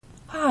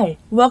Hi,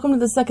 welcome to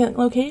the second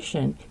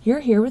location. You're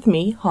here with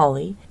me,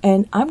 Holly,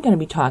 and I'm going to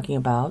be talking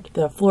about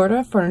the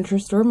Florida furniture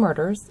store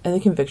murders and the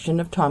conviction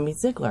of Tommy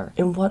Zeigler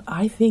in what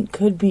I think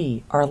could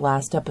be our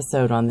last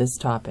episode on this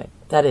topic.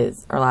 That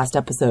is, our last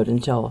episode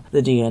until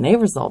the DNA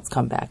results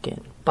come back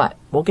in. But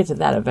we'll get to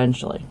that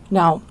eventually.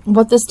 Now,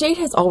 what the state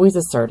has always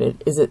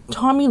asserted is that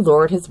Tommy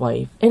lured his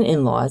wife and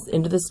in-laws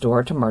into the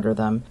store to murder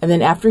them, and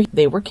then after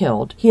they were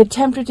killed, he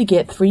attempted to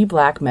get 3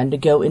 black men to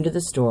go into the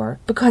store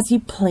because he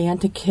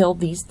planned to kill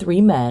these 3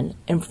 men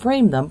and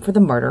frame them for the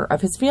murder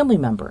of his family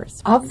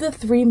members. Of the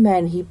 3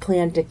 men he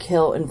planned to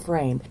kill and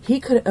frame, he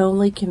could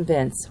only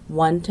convince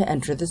one to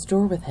enter the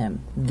store with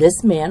him.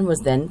 This man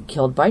was then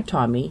killed by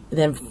Tommy, and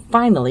then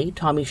finally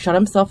Tommy shot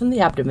himself in the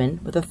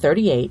abdomen with a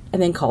 .38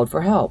 and then called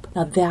for help.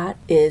 Now that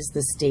is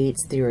the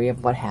state's theory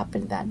of what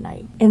happened that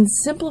night. And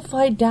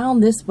simplified down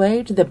this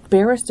way to the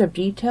barest of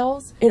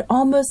details, it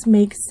almost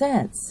makes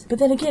sense. But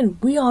then again,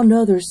 we all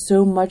know there's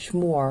so much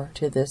more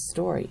to this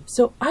story.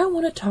 So I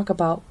want to talk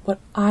about what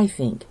I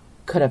think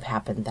could have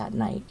happened that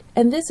night.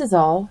 And this is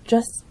all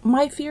just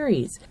my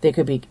theories. They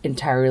could be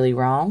entirely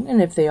wrong,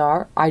 and if they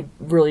are, I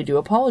really do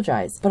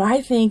apologize. But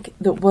I think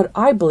that what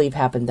I believe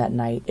happened that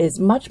night is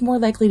much more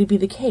likely to be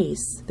the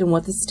case than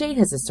what the state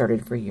has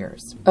asserted for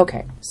years.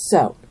 Okay,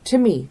 so to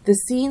me, the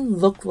scene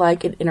looked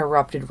like an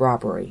interrupted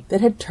robbery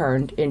that had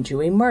turned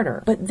into a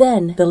murder. But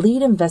then the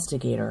lead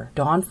investigator,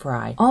 Don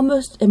Fry,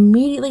 almost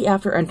immediately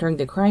after entering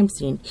the crime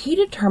scene, he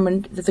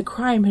determined that the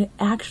crime had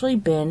actually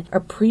been a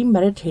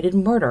premeditated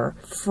murder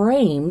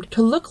framed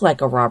to look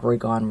like a robbery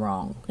gone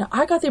wrong. Now,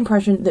 I got the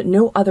impression that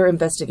no other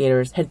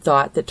investigators had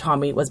thought that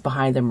Tommy was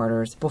behind the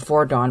murders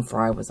before Don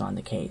Fry was on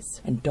the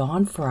case. And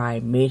Don Fry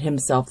made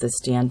himself the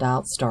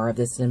standout star of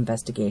this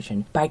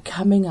investigation by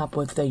coming up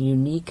with a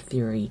unique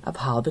theory of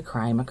how the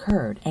crime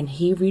occurred. And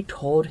he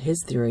retold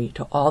his theory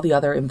to all the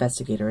other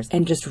investigators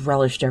and just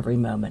relished every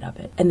moment of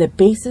it. And the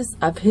basis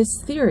of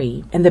his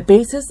theory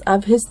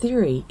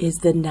is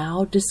the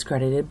now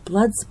discredited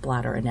blood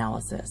splatter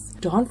analysis.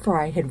 Don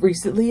Fry had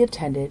recently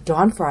attended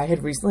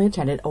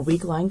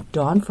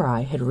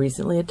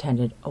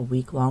a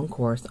week-long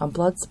course on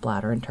blood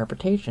splatter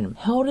interpretation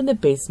held in the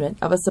basement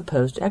of a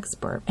supposed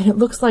expert. And it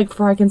looks like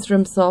Fry considered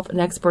himself an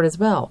expert as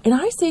well. And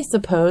I say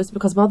supposed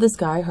because while this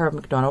guy, Herb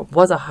McDonald,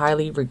 was a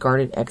highly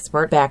regarded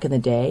expert back in the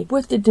day,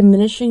 with the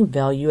diminishing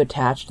value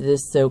attached to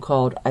this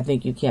so-called,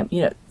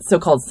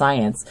 so-called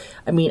science,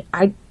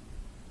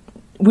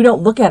 we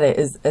don't look at it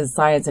as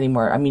science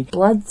anymore.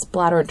 Blood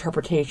splatter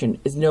interpretation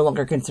is no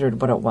longer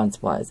considered what it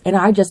once was. And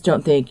I just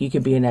don't think you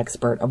can be an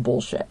expert of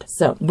bullshit.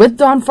 So, with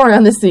Don Fry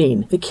on the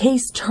scene, the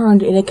case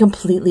turned in a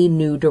completely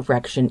new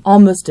direction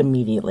almost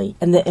immediately.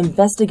 And the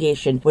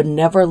investigation would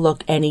never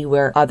look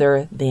anywhere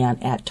other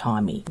than at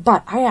Tommy.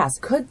 But I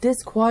asked, could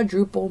this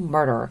quadruple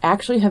murder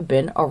actually have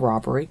been a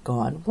robbery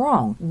gone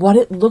wrong? What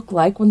it looked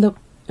like when the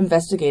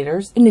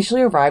investigators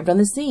initially arrived on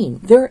the scene.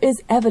 There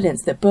is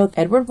evidence that both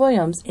Edward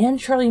Williams and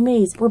Charlie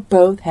Mays were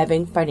both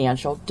having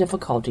financial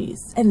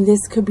difficulties, and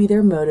this could be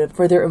their motive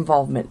for their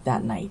involvement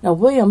that night. Now,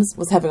 Williams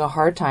was having a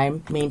hard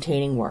time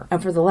maintaining work,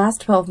 and for the last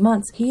 12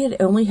 months, he had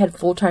only had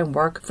full-time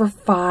work for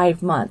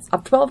 5 months.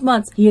 Of 12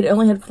 months, he had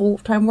only had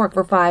full-time work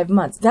for 5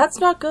 months. That's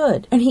not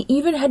good. And he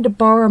even had to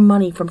borrow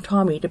money from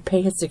Tommy to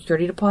pay his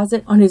security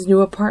deposit on his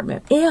new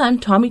apartment.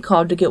 And Tommy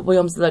called to get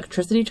Williams'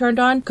 electricity turned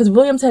on because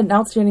Williams had an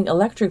outstanding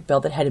electric bill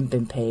that hadn't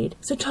been paid.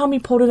 So Tommy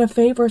pulled in a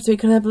favor so he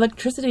could have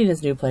electricity in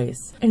his new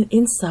place. And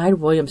inside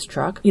Williams'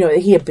 truck,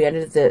 he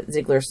abandoned at the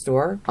Zeigler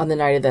store on the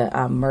night of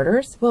the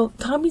murders. Well,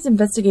 Tommy's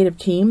investigative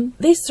team,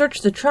 they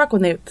searched the truck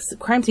when the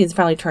crime scenes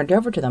finally turned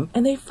over to them,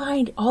 and they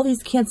find all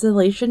these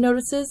cancellation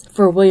notices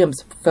for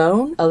Williams'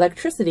 phone,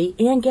 electricity,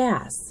 and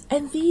gas.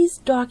 And these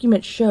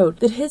documents showed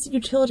that his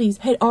utilities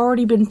had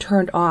already been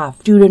turned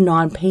off due to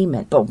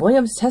non-payment. But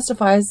Williams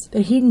testifies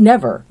that he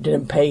never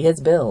didn't pay his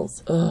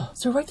bills. Ugh.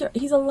 So right there,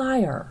 he's a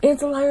liar. And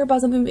it's a liar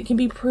about something that can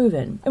be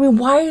proven.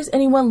 Why is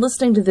anyone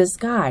listening to this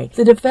guy?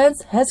 The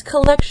defense has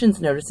collections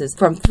notices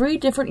from 3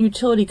 different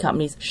utility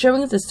companies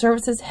showing that the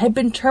services had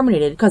been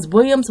terminated because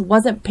Williams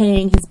wasn't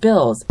paying his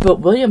bills. But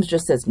Williams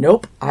just says,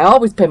 nope, I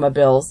always pay my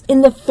bills,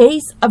 in the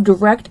face of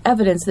direct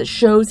evidence that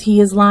shows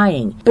he is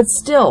lying. But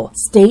still,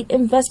 state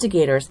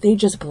investigators, they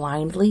just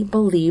blindly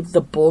believed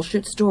the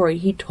bullshit story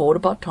he told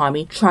about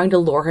Tommy trying to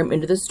lure him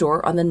into the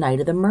store on the night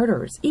of the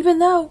murders. Even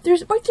though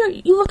there's right there,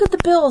 you look at the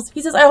bills.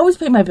 He says, I always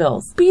pay my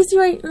bills. But you see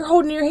right, you're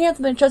holding your hands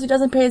and then shows he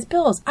doesn't pay his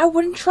bills. I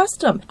wouldn't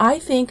trust him. I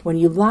think when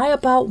you lie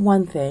about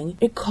one thing,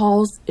 it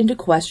calls into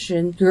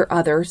question your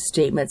other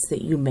statements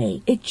that you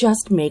made. It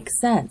just makes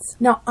sense.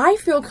 Now, I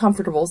feel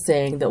comfortable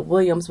saying that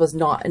Williams was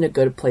not in a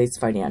good place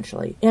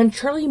financially. And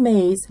Charlie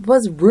Mays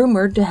was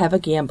rumored to have a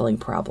gambling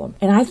problem.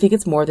 And I think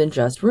it's more than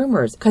just against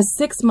rumors, because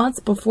 6 months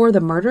before the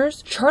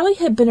murders, Charlie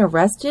had been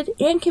arrested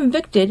and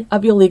convicted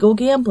of illegal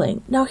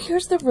gambling. Now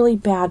here's the really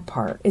bad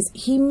part, is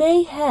he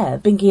may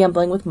have been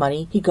gambling with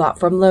money he got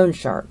from loan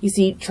shark. You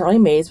see, Charlie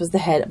Mays was the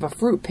head of a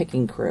fruit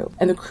picking crew,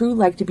 and the crew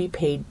liked to be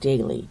paid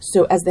daily.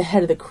 So as the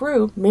head of the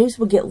crew, Mays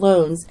would get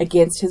loans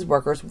against his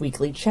workers'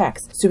 weekly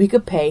checks, so he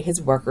could pay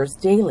his workers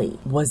daily.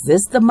 Was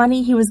this the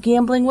money he was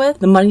gambling with?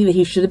 The money that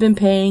he should have been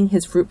paying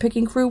his fruit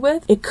picking crew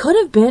with? It could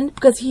have been,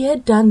 because he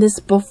had done this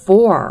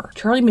before.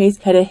 Charlie Mays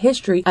had a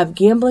history of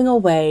gambling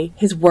away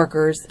his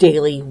workers'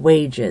 daily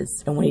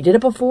wages. And when he did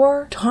it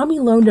before, Tommy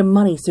loaned him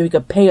money so he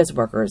could pay his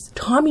workers.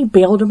 Tommy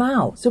bailed him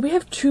out. So we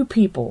have two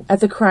people at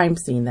the crime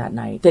scene that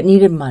night that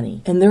needed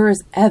money. And there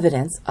is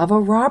evidence of a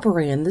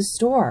robbery in the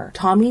store.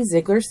 Tommy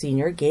Zeigler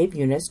Sr. gave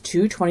Eunice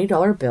two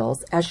 $20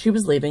 bills as she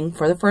was leaving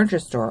for the furniture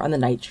store on the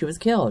night she was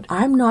killed.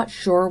 I'm not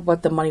sure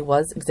what the money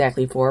was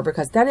exactly for,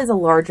 because that is a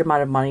large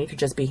amount of money to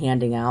just be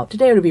handing out.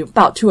 Today it would be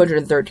about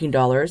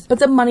 $213, but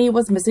the money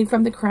was missing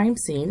from the crime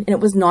scene and it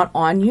was not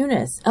on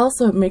Eunice.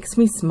 Also, it makes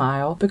me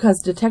smile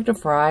because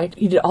Detective Fry,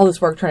 he did all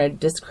this work trying to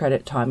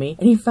discredit Tommy,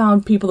 and he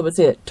found people that would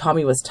say that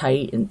Tommy was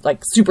tight and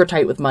like super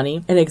tight with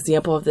money. An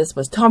example of this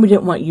was Tommy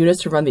didn't want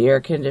Eunice to run the air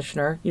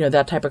conditioner, you know,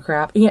 that type of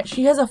crap. And yet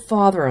she has a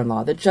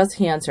father-in-law that just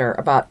hands her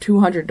about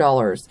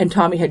 $200, and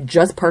Tommy had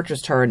just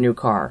purchased her a new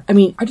car. I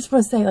mean, I just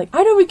want to say, like,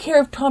 I don't even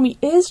care if Tommy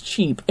is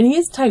cheap and he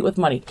is tight with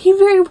money. He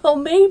very well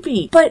may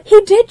be, but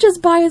he did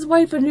just buy his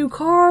wife a new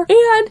car,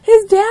 and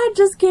his dad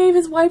just gave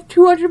his wife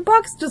 $200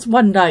 just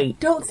one night.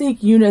 Don't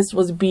think Eunice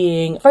was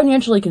being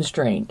financially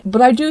constrained,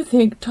 but I do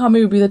think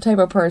Tommy would be the type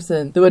of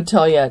person that would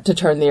tell you to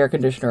turn the air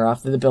conditioner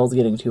off if the bill's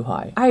getting too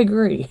high. I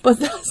agree, but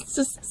that's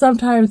just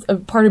sometimes a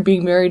part of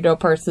being married to a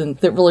person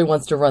that really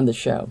wants to run the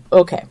show.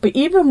 Okay, but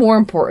even more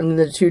important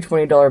than the two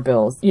 $20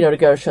 bills, you know, to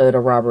go show that a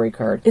robbery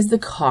occurred, is the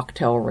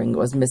cocktail ring that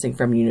was missing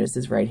from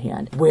Eunice's right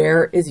hand.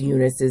 Where is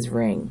Eunice's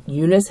ring?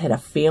 Eunice had a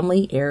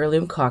family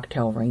heirloom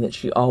cocktail ring that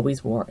she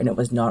always wore, and it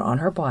was not on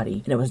her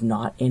body, and it was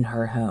not in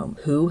her home.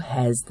 Who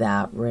has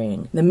that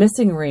ring? The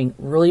missing ring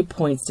really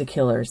points to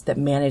killers that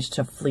managed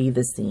to flee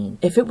the scene.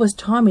 If it was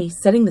Tommy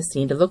setting the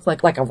scene to look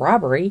like a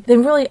robbery,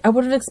 then really I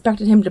would have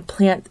expected him to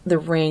plant the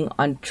ring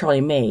on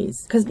Charlie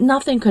Mays, because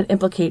nothing could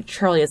implicate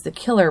Charlie as the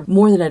killer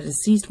more than a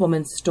deceased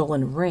woman's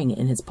stolen ring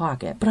in his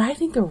pocket. But I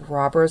think the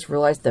robbers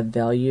realized the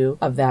value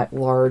of that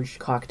large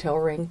cocktail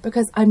ring,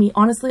 because I mean,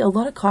 honestly, a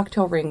lot of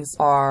cocktail rings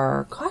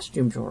are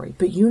costume jewelry,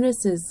 but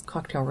Eunice's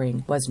cocktail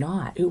ring was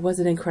not. It was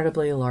an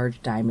incredibly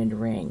large diamond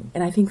ring,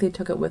 and I think they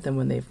took it with them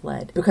when they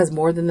fled, because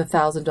more than the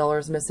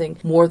 $1,000 missing,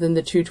 more than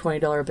the two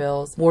 $20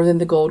 bills, more than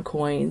the gold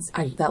coins,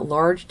 that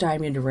large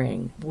diamond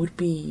ring would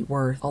be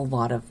worth a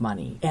lot of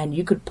money, and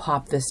you could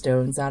pop the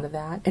stones out of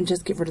that and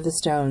just get rid of the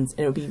stones,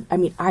 and it would be, I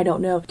mean, I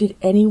don't know, did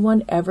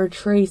anyone ever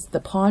trace the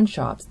pawn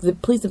shops, the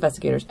police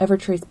investigators ever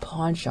trace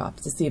pawn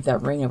shops to see if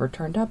that ring ever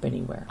turned up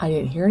anywhere? I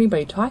didn't hear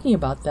anybody talking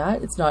about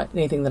that. It's not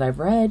anything that I've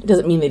read. It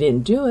doesn't mean they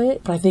didn't do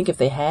it, but I think if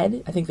they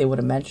had, I think they would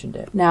have mentioned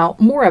it. Now,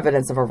 more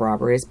evidence of a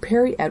robbery is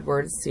Perry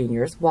Edwards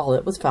Sr.'s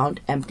wallet was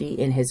found empty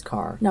in his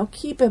car. Now,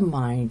 keep in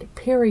mind,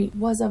 Perry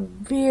was a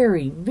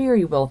very,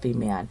 very wealthy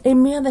man, a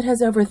man that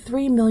has over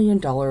 $3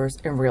 million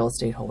in real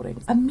estate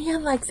holdings. A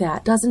man like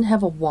that doesn't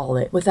have a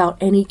wallet without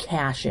any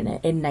cash in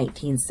it in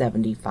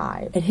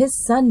 1975. And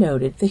his son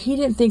noted that he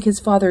didn't think his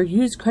father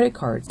used credit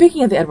cards.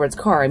 Speaking of the Edwards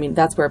car, I mean,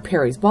 that's where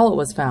Perry's wallet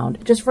was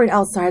found. Just right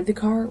outside the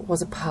car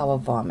was a pile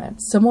of vomit.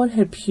 Someone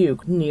had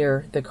puked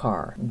near the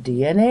car.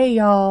 DNA,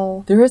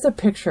 y'all. There is a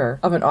picture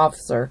of an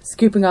officer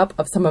scooping up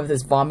of some of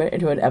this vomit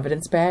into an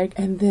evidence bag,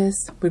 and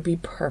this would be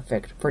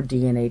perfect for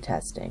DNA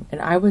testing.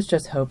 And I was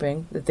just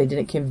hoping that they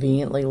didn't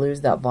conveniently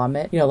lose that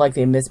vomit, you know, like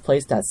they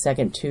misplaced that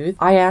second tooth.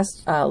 I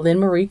asked Lynn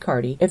Marie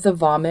Carty if the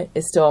vomit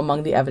is still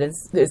among the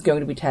evidence that is going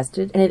to be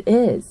tested, and it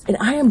is. And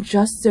I am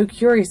just so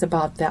curious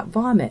about that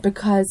vomit,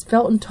 because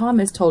Felton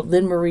Thomas told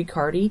Lynn Marie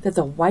Carty that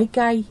the white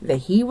guy that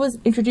he was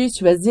introduced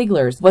to as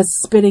Zeigler's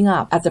was spitting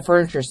up at the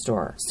furniture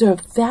store. So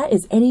if that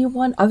is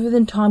anyone other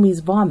than Tommy's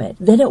vomit,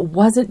 then it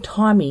wasn't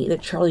Tommy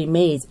that Charlie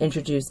Mays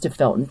introduced to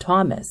Felton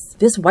Thomas.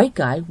 This white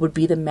guy would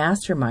be the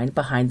mastermind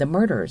behind the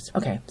murders.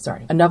 Okay,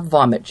 sorry. Enough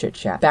vomit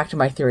chit-chat. Back to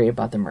my theory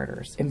about the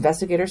murders.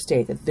 Investigators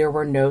state that there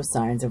were no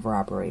signs of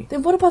robbery.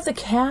 Then what about the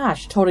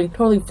cash totaling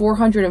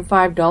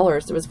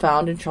 $405 that was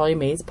found in Charlie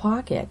Mays'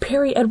 pocket?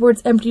 Perry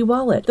Edwards' empty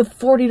wallet. The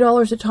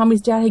 $40 that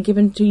Tommy's dad had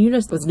given to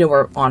Eunice was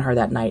nowhere on her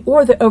that night.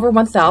 Or the over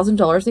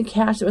 $1,000 in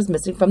cash that was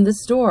missing from the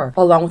store,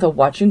 along with a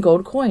watch and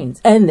gold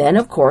coins. And then,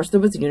 of course, there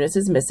was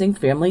Eunice's missing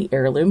family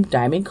heirloom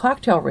diamond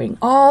cocktail ring.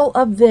 All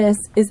of this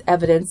is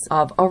evidence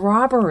of a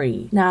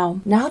robbery.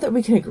 Now that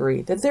we can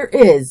agree that there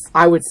is,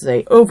 I would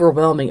say,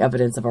 overwhelming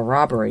evidence of a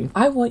robbery,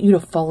 I want you to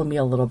follow me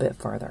a little bit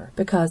further,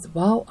 because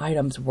while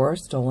items were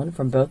stolen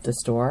from both the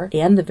store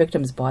and the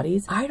victims'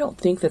 bodies, I don't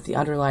think that the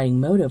underlying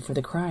motive for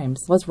the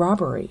crimes was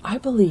robbery. I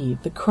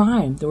believe the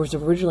crime that was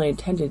originally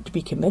intended to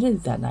be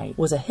committed that night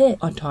was a hit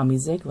on Tommy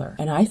Zeigler,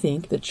 and I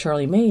think that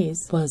Charlie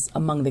Mays was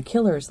among the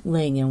killers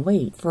laying in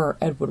wait for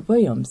Edward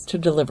Williams to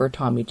deliver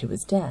Tommy to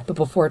his death. But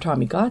before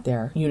Tommy got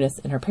there, Eunice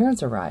and her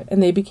parents arrived, and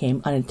and they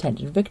became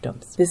unintended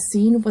victims. The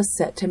scene was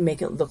set to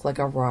make it look like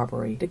a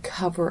robbery, to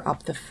cover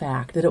up the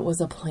fact that it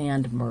was a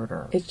planned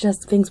murder. It's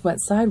just things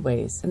went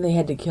sideways, and they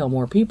had to kill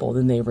more people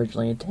than they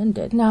originally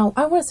intended. Now,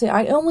 I want to say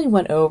I only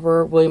went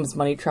over William's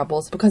money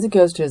troubles because it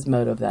goes to his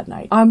motive that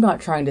night. I'm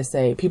not trying to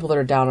say people that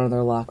are down on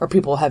their luck or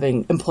people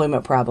having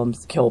employment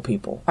problems kill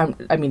people.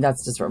 I mean,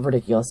 that's just a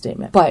ridiculous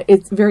statement. But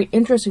it's very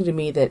interesting to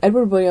me that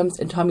Edward Williams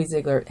and Tommy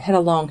Zeigler had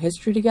a long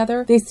history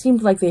together. They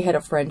seemed like they had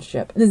a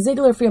friendship. The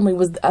Zeigler family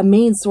was a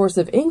main source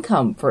of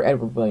income for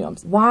Edward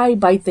Williams. Why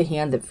bite the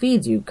hand that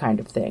feeds you kind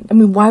of thing? I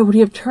mean, why would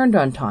he have turned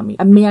on Tommy,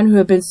 a man who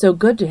had been so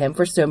good to him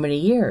for so many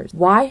years?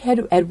 Why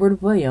had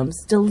Edward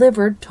Williams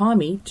delivered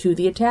Tommy to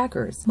the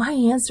attackers? My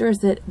answer is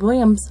that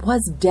Williams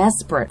was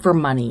desperate for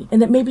money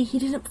and that maybe he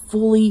didn't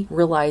fully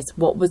realize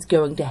what was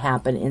going to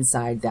happen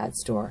inside that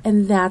store.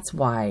 And that's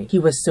why he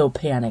was so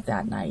panicked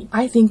that night.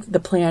 I think the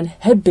plan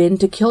had been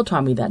to kill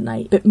Tommy that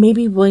night, but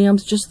maybe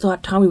Williams just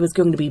thought Tommy was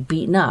going to be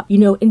beaten up,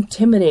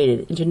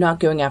 intimidated into not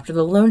going after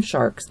the loan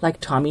sharks like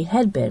Tommy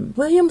had been.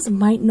 Williams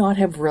might not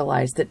have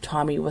realized that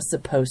Tommy was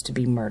supposed to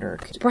be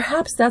murdered.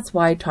 Perhaps that's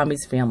why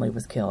Tommy's family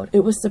was killed.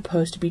 It was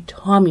supposed to be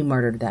Tommy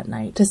murdered that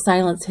night, to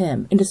silence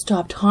him and to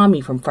stop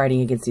Tommy from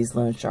fighting against these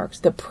loan sharks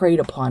that preyed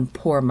upon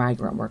poor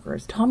migrant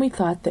workers. Tommy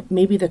thought that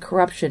maybe the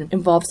corruption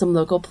involved some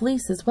local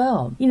police as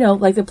well.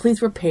 Like the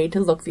police were paid to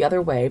look the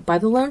other way by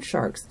the loan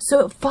sharks.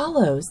 So it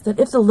follows that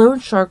if the loan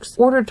sharks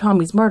ordered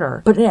Tommy's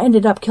murder, but it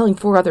ended up killing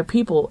 4 other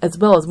people as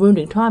well as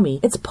wounding Tommy,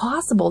 it's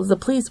possible that the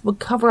police would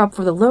cover up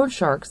for the loan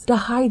sharks to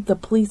hide the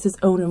police's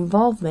own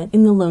involvement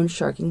in the loan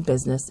sharking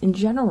business in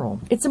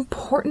general. It's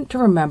important to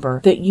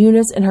remember that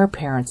Eunice and her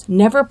parents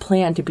never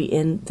planned to be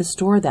in the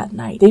store that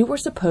night. They were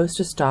supposed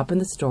to stop in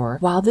the store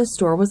while the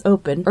store was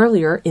open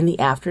earlier in the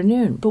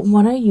afternoon, but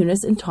one of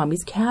Eunice and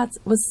Tommy's cats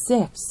was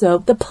sick, so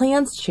the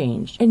plans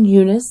changed, and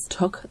Eunice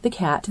took the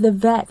cat to the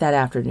vet that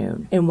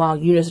afternoon. And while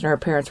Eunice and her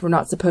parents were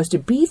not supposed to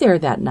be there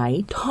that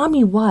night,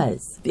 Tommy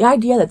was. The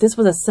idea that this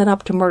was a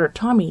setup to murder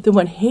Tommy that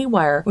went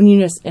haywire when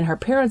Eunice and her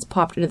parents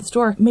popped into the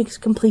store makes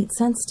complete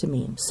sense to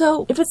me.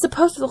 So, if it's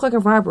supposed to look like a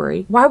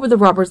robbery, why would the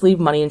robbers leave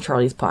money in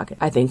Charlie's pocket?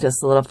 I think to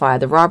solidify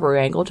the robbery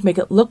angle, to make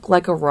it look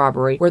like a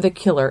robbery where the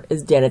killer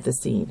is dead at the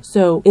scene.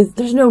 So,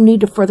 there's no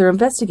need to further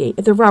investigate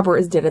if the robber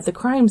is dead at the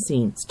crime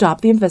scene.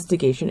 Stop the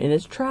investigation in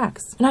its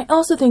tracks. And I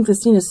also think the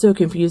scene is so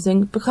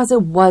confusing because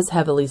it was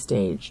heavily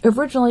staged.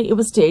 Originally, it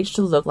was staged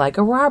to look like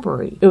a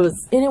robbery. It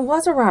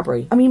was a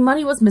robbery. I mean,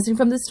 money was missing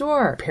from the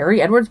store.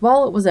 Perry Edwards'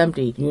 wallet was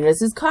empty.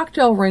 Eunice's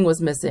cocktail ring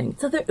was missing.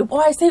 So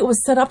while I say it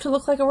was set up to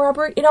look like a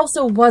robbery, it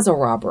also was a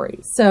robbery.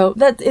 So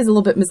that is a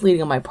little bit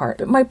misleading on my part.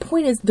 But my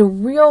point is, the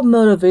real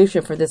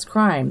motivation for this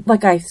crime,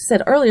 like I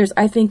said earlier, is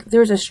I think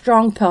there's a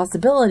strong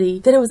possibility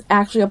that it was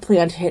actually a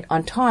planned hit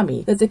on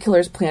Tommy, that the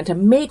killers planned to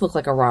make look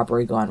like a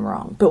robbery gone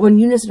wrong. But when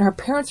Eunice and her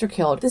parents are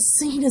killed, the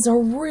scene is a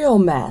real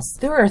mess.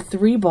 There are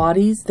 3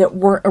 bodies that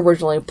weren't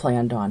originally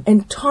planned on,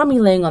 and Tommy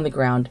laying on the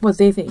ground,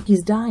 they think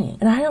he's dying.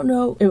 And I don't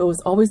know if it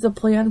was always the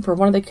plan for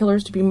one of the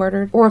killers to be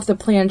murdered, or if the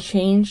plan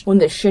changed when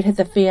the shit hit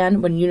the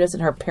fan when Eunice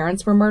and her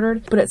parents were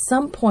murdered. But at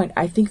some point,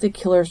 I think the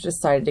killers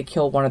decided to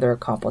kill one of their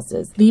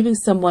accomplices, leaving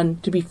someone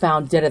to be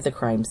found dead at the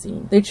crime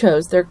scene. They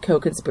chose their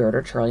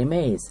co-conspirator, Charlie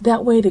Mays.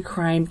 That way, the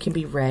crime can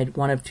be read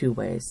one of 2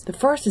 ways. The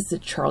first is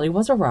that Charlie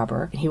was a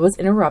robber, and he was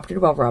interrupted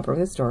while robbing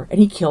the store, and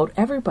he killed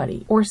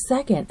everybody. Or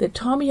second, that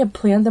Tommy had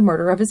planned the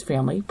murder of his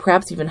family,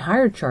 perhaps even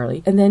hired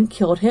Charlie, and then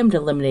killed him to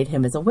eliminate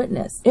him as a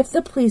witness. If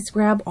the police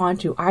grab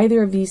onto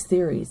either of these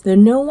theories,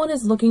 then no one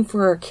is looking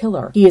for a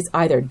killer. He is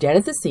either dead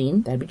at the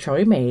scene, that'd be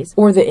Charlie Mays,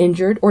 or the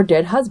injured or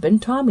dead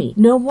husband, Tommy.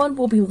 No one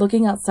will be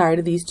looking outside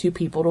of these 2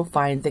 people to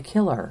find the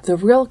killer. The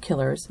real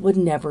killers would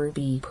never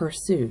be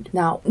pursued.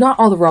 Now, not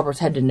all the robbers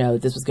had to know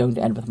this was going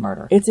to end with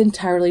murder. It's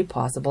entirely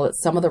possible that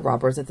some of the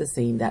robbers at the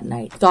scene that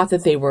night thought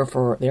that they were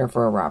there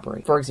for a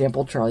robbery. For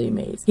example, Charlie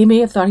Mays. He may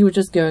have thought he was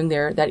just going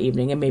there that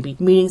evening and maybe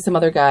meeting some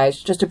other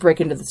guys just to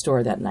break into the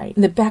store that night.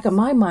 In the back of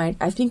my mind,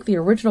 I think the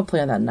original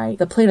plan that night,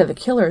 the plan of the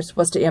killers,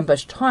 was to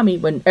ambush Tommy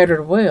when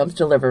Edward Williams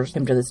delivers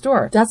him to the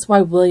store. That's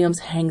why Williams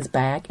hangs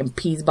back and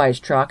pees by his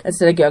truck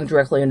instead of going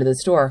directly into the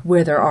store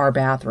where there are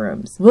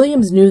bathrooms.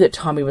 Williams knew that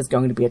Tommy was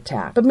going to be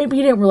attacked, but maybe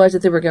he didn't realize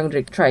that they were going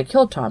to try to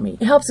kill Tommy.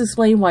 It helps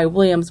explain why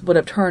Williams would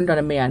have turned on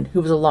a man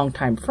who was a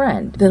longtime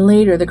friend. Then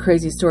later, the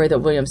crazy story that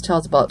Williams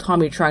tells about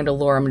Tommy trying to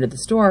lure him into the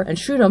store and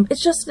shoot him,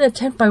 it's just an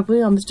attempt by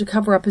Williams to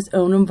cover up his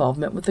own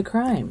involvement with the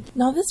crime.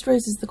 Now this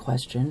raises the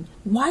question,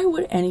 why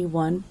would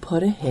anyone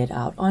put a hit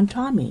out on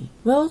Tommy?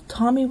 Well,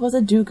 Tommy was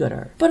a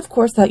do-gooder. But of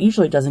course that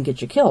usually doesn't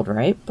get you killed,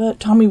 right? But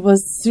Tommy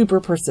was super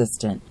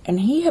persistent,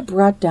 and he had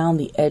brought down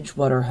the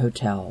Edgewater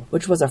Hotel,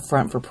 which was a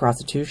front for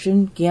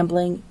prostitution,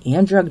 gambling,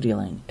 and drug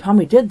dealing.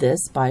 Tommy did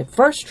this by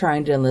first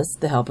trying to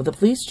enlist the help of the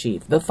police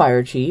chief, the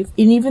fire chief,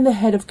 and even the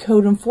head of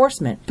code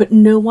enforcement, but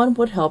no one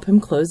would help him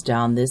close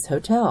down this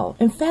hotel.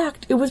 In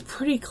fact, it was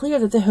pretty clear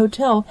that the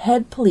hotel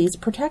had police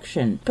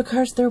protection,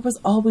 because there was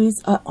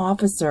always an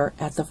officer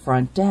at the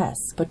front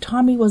desk. But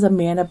Tommy was a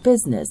man of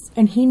business,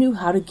 and he knew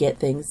how to get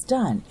things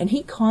done, and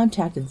he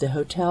contacted the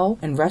Hotel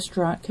and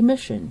Restaurant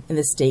Commission in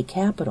the state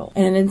capital.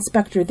 hotel, and an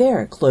inspector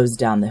there closed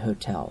down the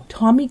hotel.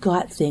 Tommy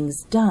got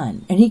things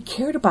done, and he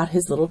cared about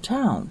his little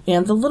town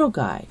and the little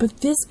guy,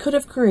 but this could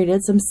have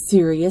created some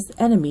serious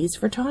enemies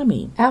for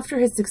Tommy. After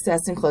his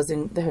success in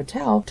closing the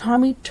hotel,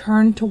 Tommy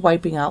turned to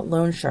wiping out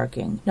loan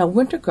sharking. Now,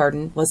 Winter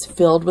Garden was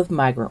filled with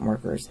migrant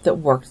workers that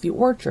worked the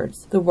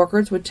orchards. The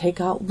workers would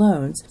take out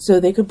loans so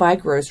they could buy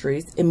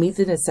groceries and meet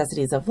the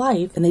necessities of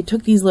life, and they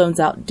took these loans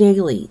out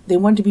daily. They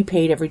wanted to be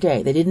paid every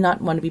day. They did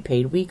not want to be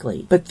paid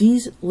weekly. But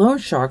these loan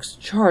sharks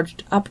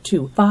charged up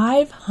to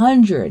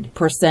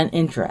 500%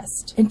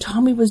 interest. And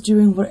Tommy was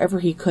doing whatever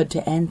he could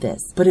to end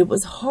this. But it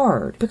was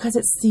hard because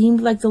it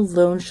seemed like the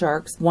loan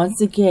sharks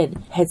once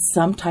again had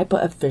some type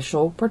of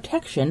official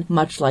protection,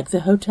 much like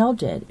the hotel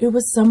did. It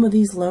was some of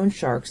these loan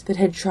sharks that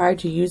had tried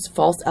to use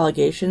false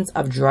allegations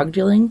of drug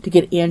dealing to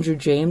get Andrew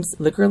James'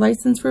 liquor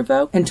license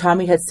revoked, and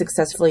Tommy had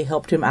successfully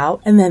helped him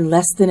out. And then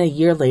less than a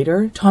year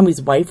later,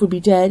 Tommy's wife would be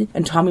dead,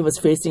 and Tommy was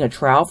facing a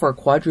trial for a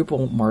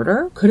quadruple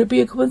murder. Could it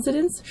be a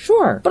coincidence?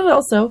 Sure, but it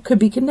also could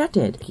be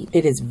connected.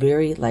 It is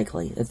very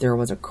likely that there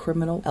was a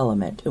criminal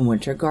element in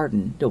Winter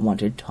Garden that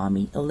wanted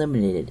Tommy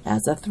eliminated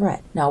as a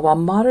threat. Now, while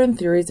modern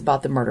theories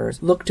about the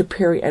murders look to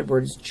Perry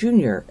Edwards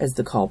Jr. as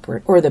the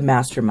culprit or the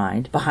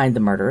mastermind behind the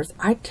murders,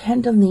 I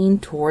tend to lean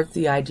towards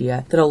the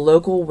idea that a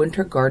local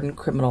Winter Garden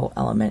criminal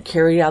element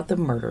carried out the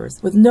murders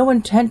with no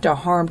intent to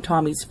harm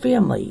Tommy's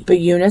family, but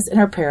Eunice and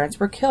her parents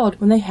were killed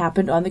when they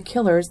happened on the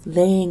killers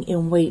laying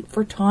in wait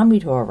for Tommy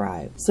to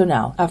arrive. So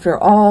now, after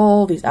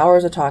all these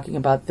hours of talking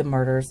about the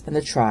murders and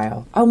the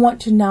trial, I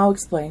want to now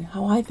explain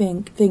how I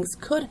think things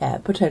could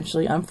have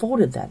potentially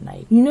unfolded that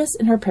night. Eunice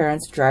and her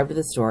parents drive to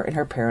the store in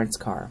her parents'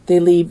 car. They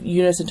leave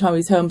Eunice and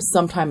Tommy's home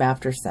sometime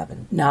after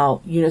 7.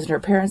 Now, Eunice and her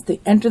parents, they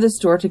enter the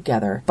store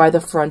together by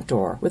the front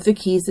door with the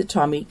keys that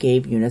Tommy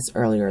gave Eunice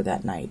earlier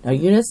that night. Now,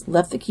 Eunice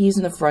left the keys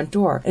in the front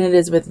door, and it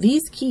is with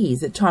these keys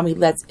that Tommy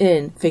lets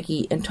in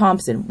Vicky and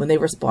Thompson when they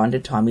respond to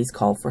Tommy's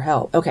call for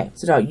help. Okay,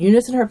 so now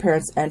Eunice and her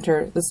parents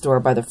enter the store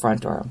by the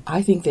front door.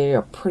 I think they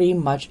are pretty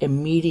much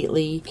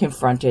immediately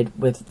confronted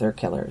with their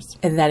killers,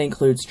 and that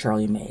includes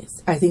Charlie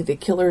Mays. I think the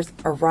killers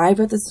arrive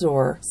at the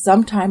store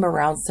sometime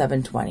around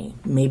 7:20,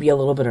 maybe a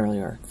little bit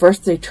earlier.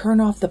 First, they turn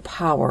off the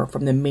power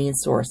from the main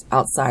source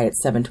outside at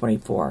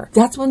 7:24.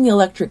 That's when the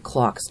electric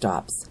clock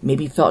stops.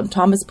 Maybe Felton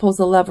Thomas pulls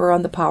the lever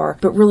on the power,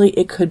 but really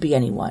it could be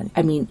anyone.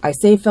 I mean, I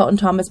say Felton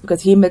Thomas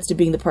because he admits to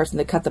being the person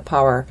that cut the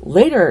power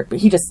later, but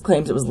he just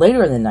claims it was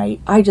later in the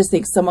night. I just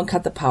think someone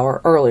cut the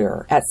power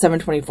earlier at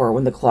 7:24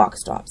 when the clock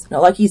stops.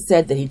 Now, like he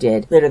said that he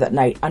did later that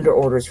night under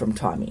orders from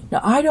Tommy.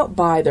 Now, I don't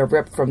buy the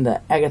rip from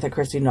the Agatha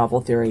Christie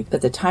novel theory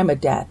that the time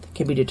of death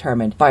can be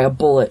determined by a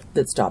bullet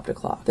that stopped a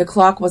clock. The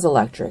clock was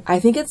electric. I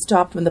think it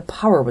stopped when the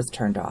power was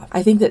turned off.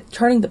 I think that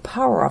turning the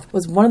power off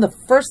was one of the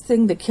first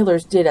things the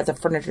killers did at the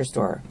furniture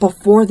store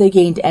before they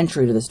gained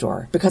entry to the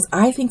store, because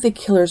I think the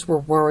killers were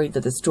worried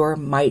that the store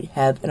might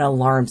have an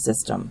alarm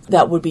system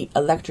that would be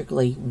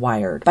electrically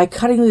wired. By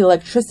cutting the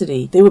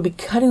electricity, they would be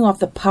cutting off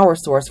the power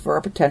source for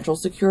a potential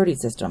security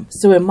system.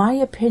 So in my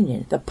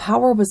opinion, the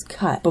power was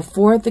cut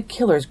before the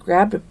killers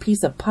grabbed a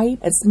piece of pipe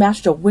and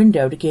smashed a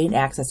window to gain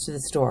access to the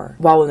store.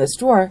 While in the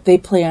store, they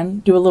plan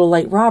to do a little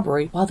light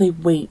robbery while they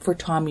wait for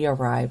Tommy to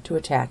arrive to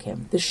attack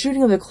him. The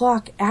shooting of the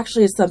clock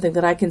actually is something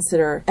that I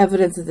consider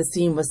evidence that the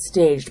scene was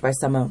staged by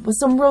someone with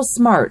some real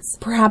smarts,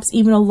 perhaps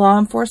even a law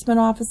enforcement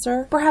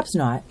officer, perhaps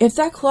not. If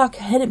that clock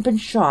hadn't been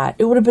shot,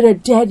 it would have been a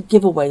dead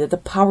giveaway that the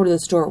power to the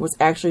store was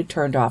actually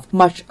turned off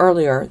much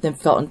earlier than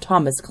Felton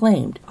Thomas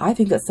claimed. I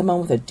think that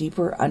someone with a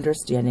deeper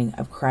understanding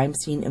of crime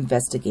scene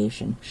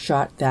investigation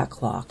shot that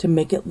clock to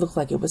make it look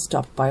like it was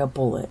stopped by a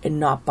bullet and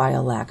not by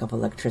a lack of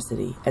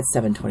electricity at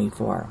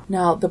 7:24.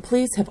 Now, the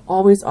police have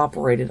always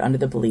operated under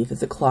the belief that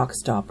the clock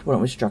stopped when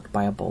it was struck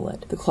by a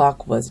bullet. The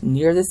clock was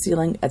near the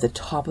ceiling at the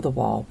top of the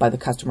wall by the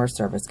customer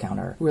service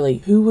counter. Really,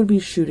 who would be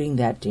shooting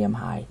that damn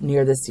high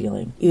near the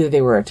ceiling? Either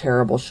they were a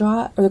terrible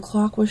shot or the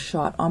clock was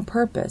shot on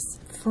purpose.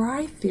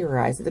 Fry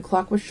theorized that the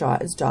clock was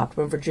shot and stopped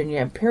when Virginia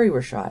and Perry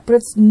were shot, but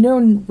it's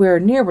nowhere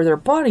near where their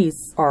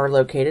bodies are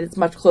located. It's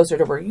much closer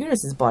to where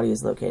Eunice's body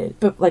is located.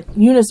 But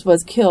Eunice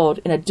was killed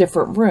in a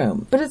different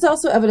room. But it's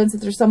also evidence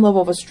that there's some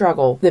level of a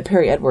struggle that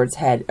Perry Edwards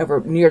had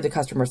over near the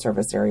customer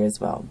service area as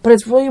well. But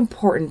it's really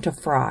important to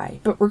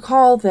Fry. But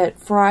recall that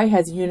Fry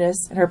has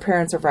Eunice and her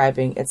parents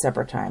arriving at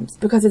separate times,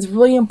 because it's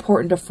really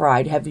important to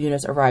Fry to have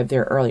Eunice arrive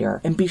there earlier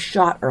and be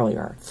shot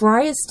earlier.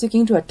 Fry is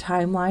sticking to a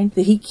timeline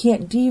that he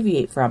can't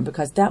deviate from,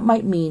 because that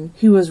might mean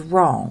he was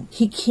wrong.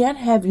 He can't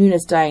have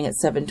Eunice dying at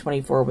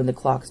 7:24 when the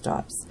clock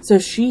stops. So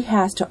she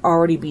has to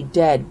already be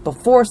dead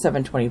before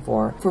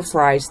 7:24 for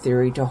Fry's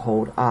theory to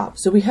hold up.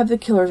 So we have the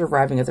killers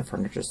arriving at the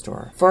furniture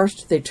store.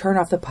 First, they turn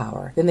off the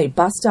power. Then they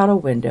bust out a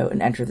window and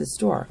enter the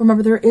store.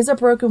 Remember, there is a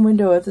broken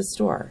window at the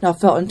store. Now,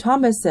 Felton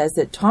Thomas says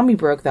that Tommy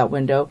broke that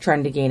window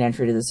trying to gain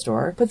entry to the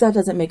store, but that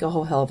doesn't make a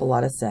whole hell of a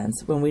lot of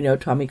sense when we know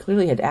Tommy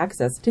clearly had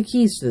access to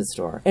keys to the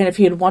store. And if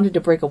he had wanted to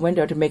break a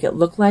window to make it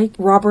look like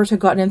robbers had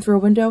gotten in through a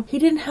window, he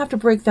didn't have to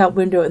break that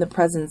window in the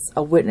presence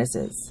of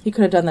witnesses. He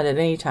could have done that at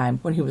any time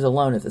when he was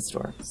alone at the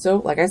store. So,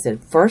 like I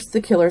said, first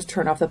the killers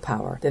turn off the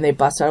power. Then they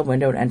bust out a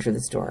window and enter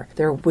the store.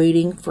 They're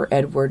waiting for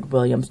Edward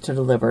Williams to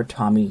deliver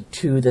Tommy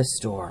to the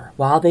store.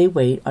 While they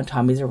wait on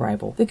Tommy's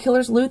arrival, the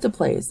killers loot the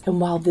place. And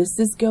while this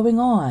is going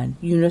on,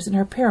 Eunice and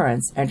her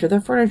parents enter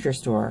the furniture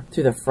store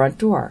through the front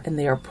door, and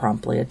they are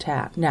promptly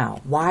attacked.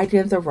 Now, why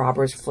didn't the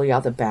robbers flee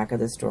out the back of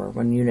the store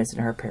when Eunice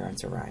and her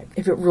parents arrived?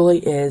 If it really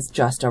is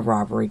just a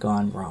robbery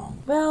gone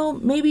wrong. Well,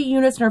 maybe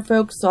Eunice and her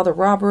folks saw the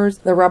robbers.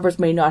 The robbers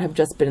may not have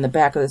just been in the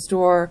back of the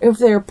store. If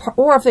they are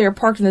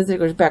parked in the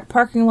Zeigler's back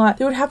parking lot,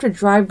 they would have to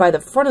drive by the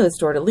front of the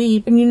store to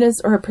leave, and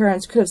Eunice or her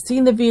parents could have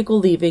seen the vehicle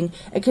leaving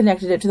and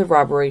connected it to the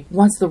robbery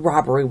once the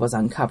robbery was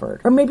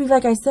uncovered. Or maybe,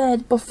 like I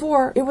said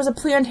before, it was a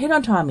planned hit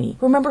on Tommy.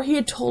 Remember, he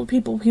had told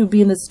people he would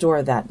be in the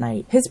store that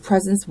night. His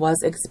presence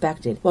was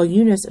expected, while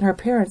Eunice and her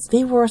parents,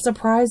 they were a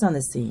surprise on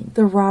the scene.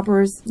 The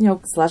robbers,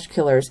 slash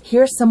killers,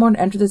 hear someone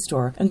enter the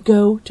store and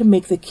go to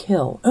make the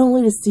kill,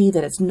 only to see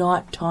that it's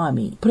not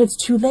Tommy. But it's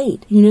too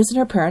late. Eunice and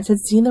her parents had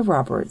seen the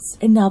robbers,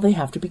 and now they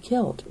have to be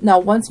killed. Now,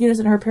 once Eunice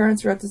and her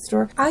parents are at the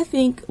store, I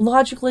think,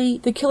 logically,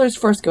 the killers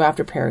first go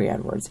after Perry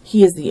Edwards.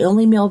 He is the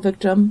only male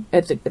victim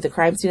at the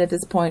crime scene at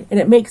this point, and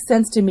it makes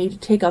sense to me to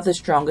take out the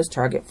strongest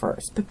target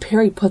first. But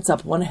Perry puts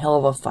up one hell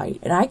of a fight,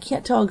 and I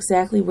can't tell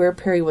exactly where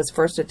Perry was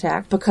first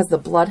attacked because the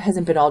blood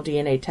hasn't been all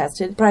DNA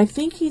tested, but I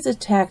think he's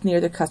attacked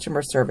near the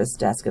customer service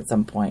desk at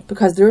some point,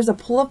 because there's a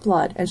pool of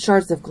blood and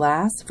shards of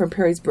glass from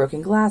Perry's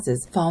broken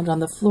glasses found on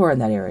the floor in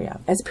that area.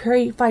 As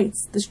Perry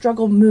fights, the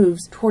struggle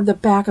moves toward the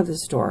back of the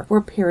store,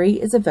 where Perry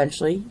is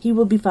eventually, he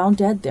will be found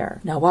dead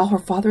there. Now, while her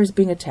father is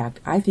being attacked,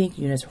 I think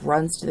Eunice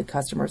runs to the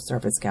customer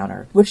service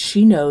counter, which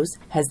she knows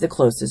has the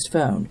closest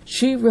phone.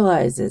 She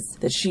realizes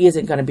that she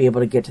isn't going to be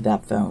able to get to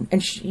that phone,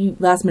 and she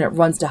last minute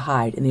runs to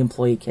hide in the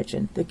employee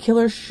kitchen. The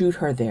killers shoot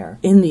her there,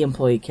 in the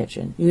employee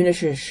kitchen.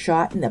 Eunice is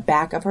shot in the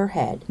back of her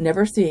head,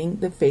 never seeing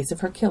the face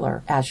of her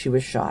killer as she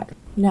was shot.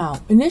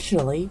 Now,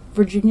 initially,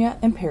 Virginia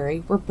and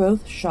Perry were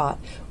both shot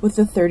with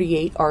the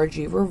 .38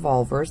 RG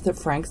revolvers that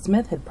Frank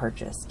Smith had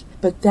purchased,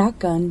 but that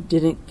gun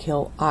didn't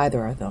kill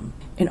either of them.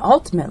 And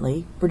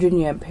ultimately,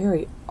 Virginia and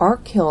Perry are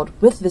killed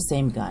with the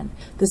same gun,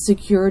 the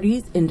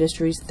Securities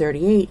Industries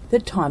 .38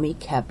 that Tommy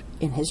kept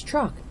in his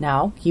truck.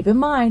 Now, keep in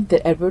mind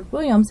that Edward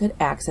Williams had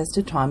access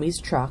to Tommy's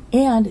truck,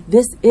 and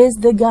this is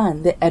the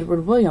gun that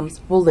Edward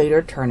Williams will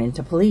later turn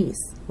into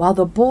police. While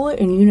the bullet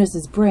in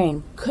Eunice's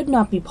brain could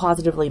not be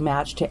positively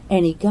matched to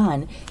any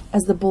gun,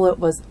 as the bullet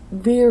was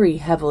very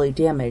heavily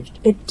damaged,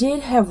 it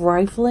did have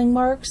rifling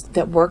marks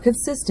that were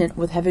consistent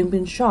with having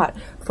been shot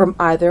from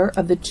either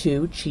of the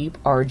two cheap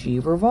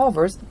RG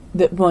revolvers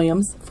that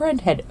Williams'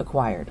 friend had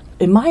acquired.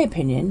 In my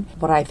opinion,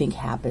 what I think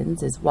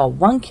happens is while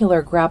one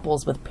killer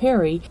grapples with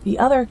Perry, the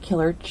other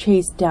killer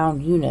chased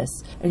down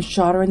Eunice and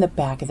shot her in the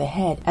back of the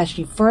head. As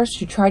she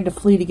tried to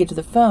flee to get to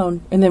the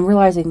phone, and then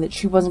realizing that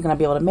she wasn't going to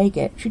be able to make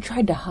it, she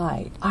tried to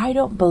hide. I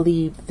don't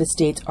believe the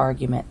state's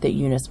argument that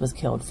Eunice was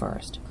killed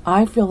first.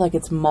 I feel like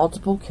it's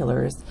multiple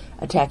killers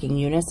attacking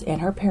Eunice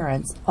and her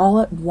parents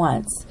all at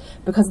once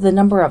because of the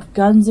number of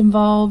guns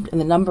involved and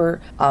the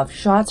number of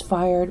shots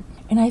fired.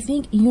 And I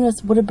think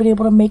Eunice would have been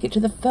able to make it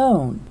to the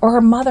phone, or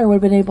her mother would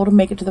have been able to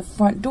make it to the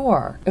front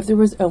door if there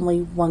was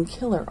only one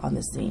killer on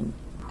the scene.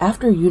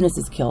 After Eunice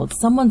is killed,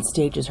 someone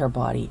stages her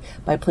body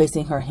by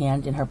placing her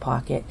hand in her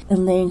pocket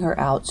and laying her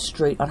out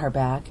straight on her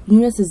back.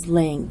 Eunice is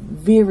laying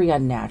very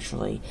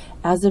unnaturally,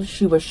 as if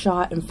she was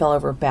shot and fell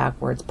over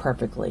backwards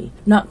perfectly,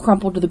 not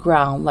crumpled to the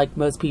ground like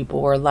most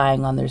people were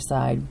lying on their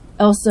side.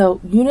 Also,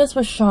 Eunice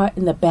was shot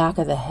in the back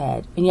of the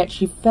head, and yet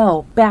she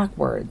fell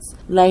backwards,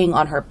 laying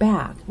on her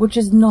back, which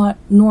is not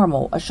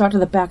normal. A shot to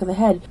the back of the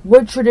head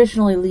would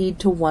traditionally lead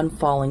to one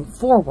falling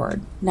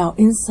forward. Now,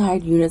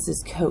 inside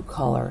Eunice's coat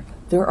collar,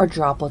 there are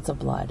droplets of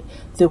blood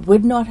that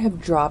would not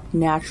have dropped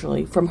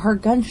naturally from her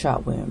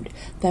gunshot wound.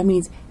 That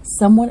means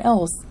someone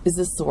else is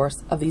the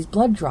source of these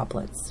blood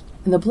droplets.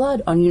 And the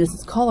blood on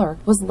Eunice's collar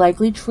was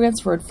likely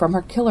transferred from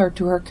her killer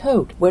to her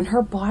coat when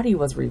her body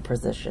was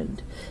repositioned.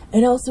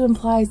 It also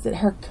implies that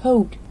her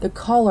coat, the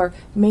collar,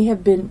 may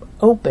have been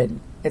open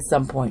at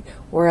some point,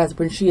 whereas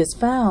when she is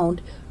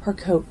found, her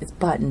coat is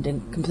buttoned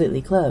and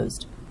completely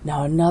closed.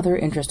 Now, another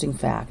interesting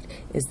fact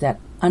is that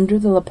under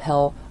the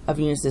lapel of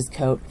Eunice's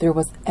coat, there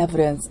was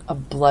evidence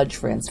of blood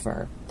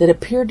transfer that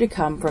appeared to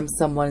come from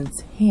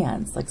someone's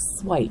hands, like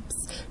swipes.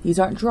 These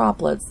aren't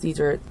droplets, these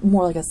are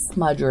more like a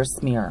smudge or a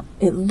smear.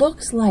 It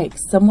looks like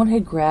someone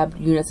had grabbed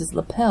Eunice's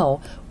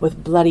lapel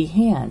with bloody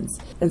hands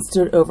and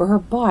stood over her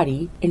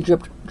body and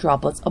dripped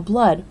droplets of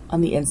blood on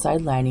the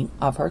inside lining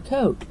of her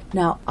coat.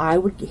 Now, I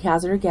would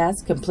hazard a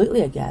guess,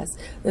 completely a guess,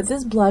 that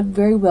this blood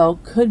very well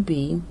could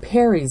be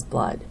Perry's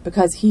blood,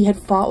 because he had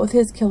fought with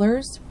his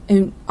killers,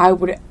 and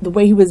the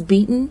way he was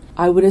beaten,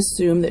 I would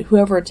assume that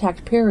whoever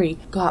attacked Perry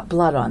got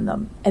blood on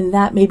them. And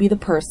that may be the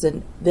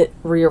person that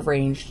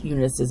rearranged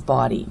Eunice's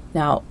body.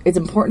 Now, it's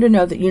important to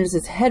note that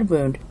Eunice's head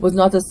wound was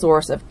not the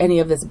source of any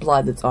of this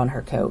blood that's on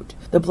her coat.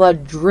 The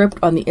blood dripped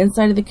on the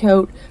inside of the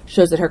coat,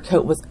 shows that her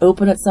coat was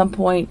open at some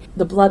point.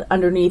 The blood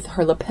underneath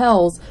her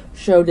lapels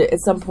showed that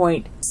at some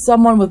point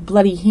someone with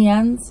bloody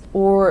hands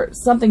or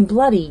something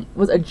bloody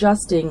was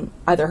adjusting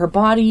either her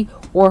body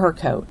or her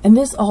coat. And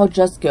this all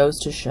just goes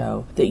to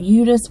show that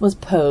Eunice was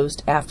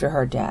posed after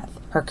her death.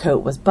 Her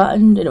coat was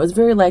buttoned, and it was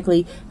very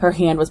likely her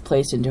hand was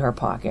placed into her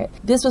pocket.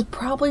 This was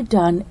probably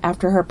done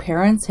after her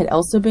parents had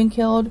also been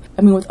killed.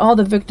 I mean, with all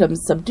the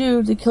victims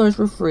subdued, the killers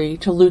were free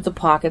to loot the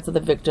pockets of the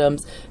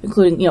victims,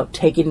 including,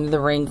 taking the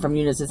ring from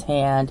Eunice's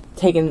hand,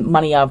 taking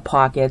money out of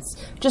pockets,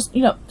 just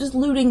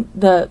looting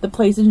the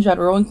place in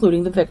general,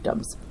 including the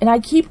victims. And I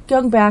keep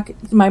going back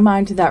in my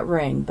mind to that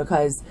ring,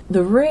 because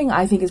the ring,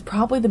 I think, is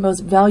probably the most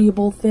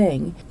valuable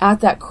thing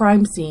at that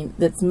crime scene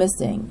that's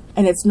missing.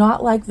 And it's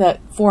not like that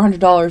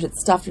 $400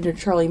 that's stuffed into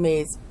Charlie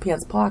May's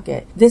pants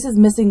pocket. This is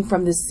missing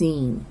from the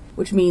scene,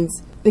 which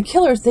means the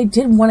killers, they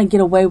did want to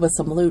get away with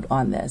some loot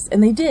on this,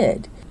 and they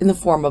did, in the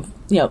form of,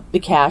 the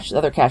cash, the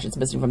other cash that's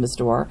missing from the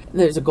store.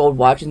 There's a gold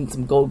watch and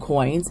some gold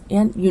coins,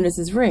 and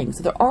Eunice's ring.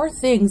 So there are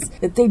things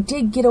that they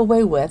did get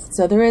away with,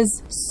 so there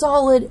is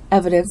solid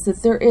evidence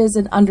that there is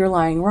an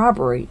underlying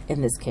robbery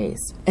in this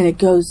case. And it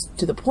goes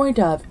to the point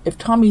of, if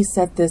Tommy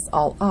set this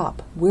all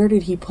up, where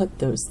did he put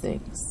those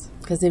things?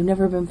 Because they've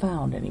never been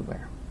found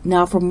anywhere.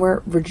 Now, from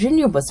where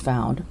Virginia was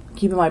found,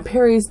 keep in mind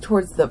Perry's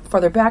towards the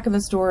farther back of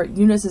the store,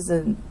 Eunice is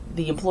in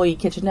the employee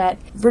kitchenette.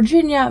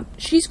 Virginia,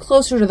 she's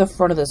closer to the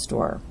front of the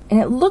store. And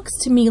it looks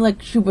to me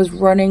like she was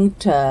running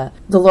to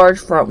the large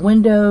front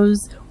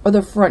windows or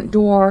the front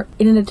door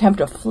in an attempt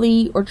to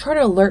flee or try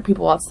to alert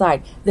people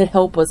outside that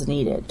help was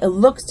needed. It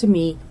looks to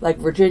me like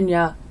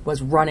Virginia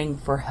was running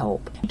for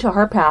help.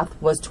 Her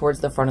path was towards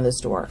the front of the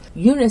store.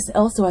 Eunice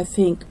also, I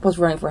think, was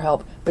running for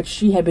help, but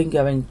she had been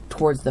going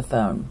towards the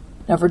phone.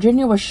 Now,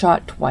 Virginia was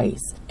shot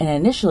twice, and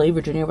initially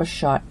Virginia was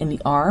shot in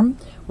the arm,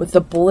 with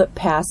the bullet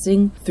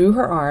passing through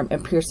her arm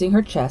and piercing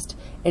her chest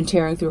and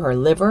tearing through her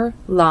liver,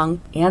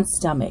 lung, and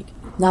stomach.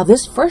 Now,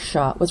 this first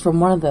shot was from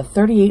one of the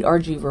 38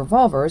 RG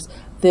revolvers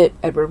that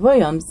Edward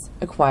Williams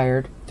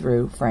acquired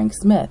through Frank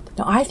Smith.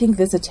 Now, I think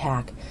this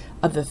attack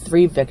of the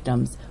 3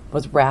 victims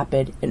was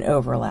rapid and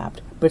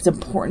overlapped, but it's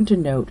important to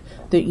note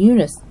that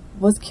Eunice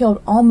was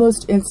killed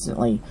almost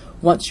instantly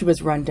once she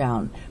was run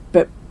down,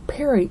 but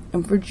Perry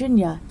and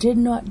Virginia did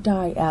not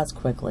die as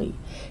quickly.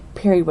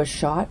 Perry was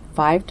shot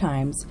 5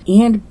 times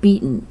and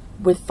beaten,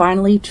 with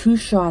finally 2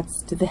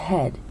 shots to the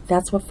head.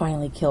 That's what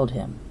finally killed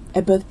him.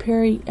 And both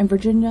Perry and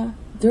Virginia,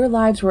 their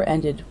lives were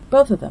ended,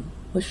 both of them,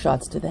 with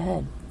shots to the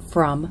head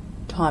from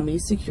Tommy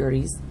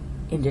Securities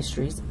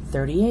Industries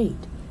 38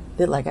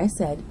 that, like I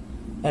said,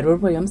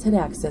 Edward Williams had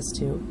access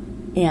to,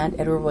 and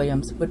Edward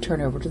Williams would turn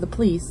over to the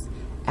police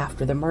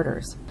after the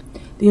murders.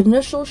 The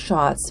initial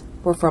shots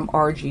were from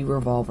RG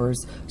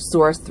revolvers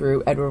sourced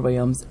through Edward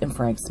Williams and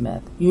Frank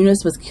Smith.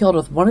 Eunice was killed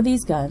with one of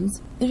these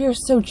guns. They are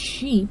so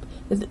cheap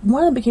that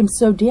one of them became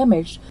so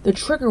damaged the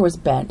trigger was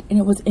bent and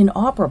it was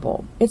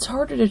inoperable. It's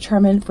hard to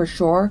determine for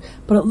sure,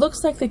 but it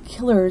looks like the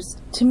killers,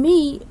 to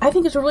me, I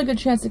think there's a really good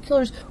chance the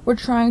killers were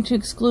trying to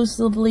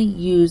exclusively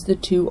use the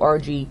 2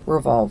 RG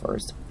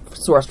revolvers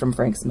sourced from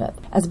Frank Smith,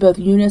 as both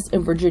Eunice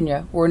and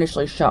Virginia were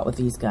initially shot with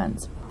these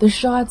guns. The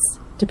shots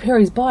to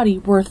Perry's body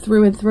were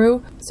through and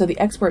through, so the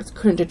experts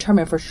couldn't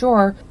determine for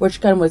sure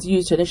which gun was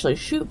used to initially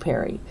shoot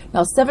Perry.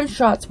 Now, 7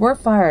 shots were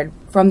fired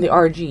from the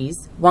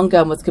RGs. 1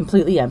 gun was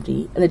completely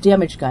empty, and the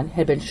damaged gun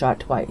had been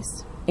shot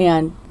twice.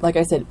 And, like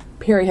I said,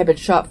 Perry had been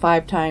shot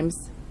 5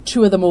 times.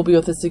 2 of them will be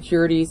with the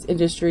Securities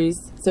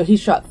Industries, so he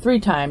shot 3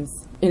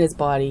 times in his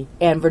body,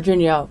 and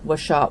Virginia was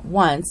shot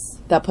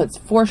once. That puts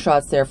 4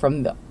 shots there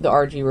from the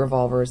RG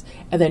revolvers,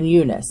 and then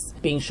Eunice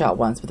being shot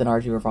once with an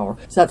RG revolver.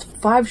 So that's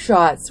 5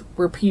 shots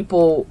where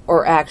people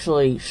are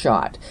actually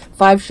shot.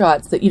 5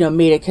 shots that,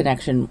 made a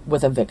connection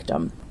with a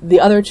victim. The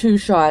other 2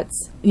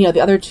 shots, the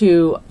other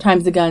 2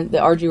 times the gun, the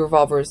RG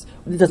revolvers,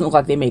 it doesn't look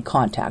like they made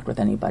contact with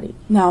anybody.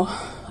 Now,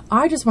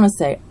 I just want to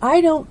say,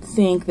 I don't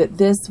think that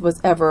this was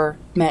ever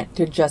meant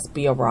to just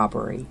be a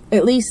robbery.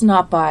 At least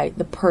not by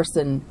the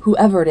person,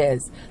 whoever it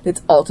is,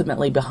 that's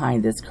ultimately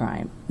behind this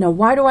crime. Now,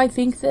 why do I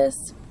think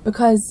this?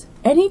 Because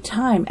any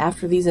time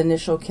after these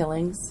initial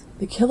killings,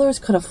 the killers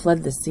could have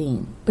fled the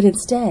scene. But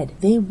instead,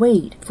 they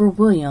wait for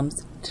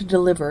Williams to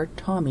deliver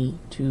Tommy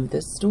to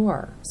the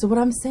store. So what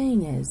I'm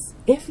saying is,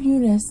 if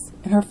Eunice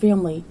and her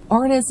family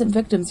are innocent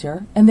victims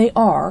here, and they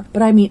are,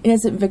 but I mean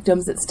innocent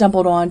victims that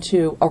stumbled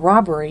onto a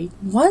robbery,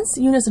 once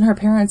Eunice and her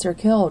parents are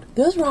killed,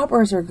 those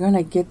robbers are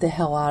gonna get the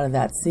hell out of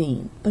that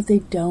scene. But they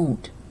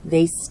don't.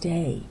 They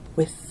stay.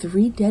 With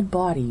 3 dead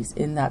bodies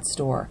in that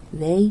store,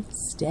 they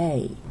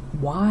stay.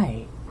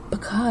 Why?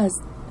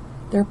 Because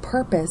their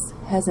purpose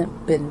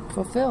hasn't been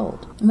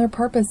fulfilled. And their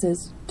purpose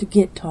is to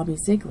get Tommy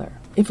Zeigler.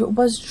 If it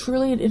was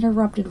truly an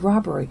interrupted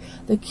robbery,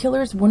 the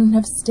killers wouldn't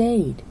have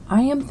stayed.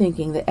 I am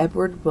thinking that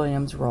Edward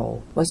Williams'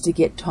 role was to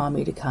get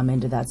Tommy to come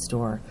into that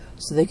store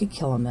so they could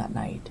kill him that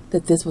night.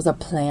 That this was a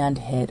planned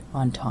hit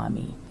on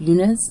Tommy.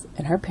 Eunice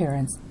and her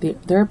parents,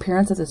 their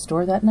appearance at the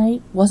store that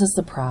night was a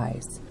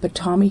surprise. But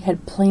Tommy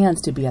had plans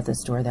to be at the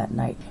store that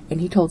night,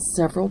 and he told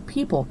several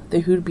people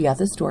that he would be at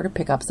the store to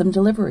pick up some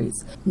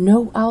deliveries.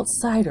 No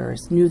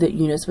outsiders knew that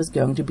Eunice was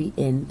going to be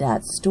in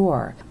that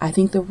store. I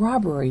think the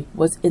robbery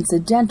was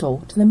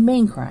incidental to the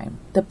main crime,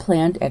 the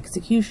planned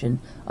execution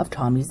of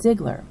Tommy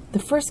Zeigler. The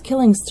first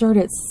killing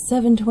started at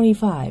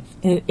 7:25,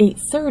 and at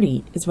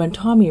 8:30 is when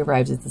Tommy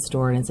arrives at the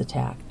store and is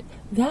attacked.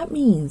 That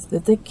means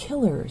that the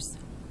killers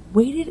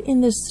waited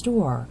in the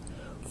store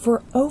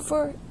for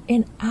over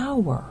an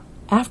hour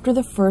after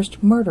the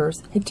first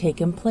murders had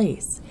taken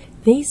place.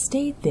 They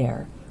stayed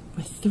there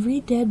with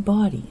 3 dead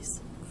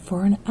bodies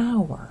for an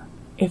hour.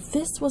 If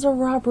this was a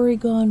robbery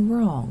gone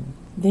wrong,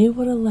 they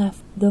would have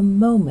left the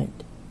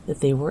moment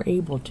that they were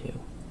able to.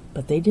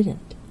 But they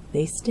didn't.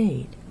 They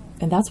stayed.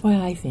 And that's why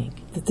I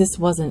think that this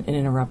wasn't an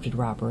interrupted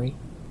robbery.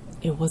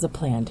 It was a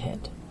planned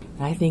hit.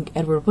 And I think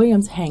Edward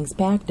Williams hangs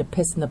back to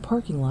piss in the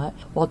parking lot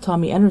while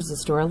Tommy enters the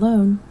store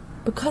alone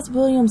because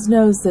Williams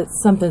knows that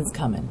something's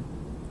coming.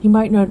 He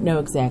might not know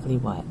exactly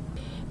what.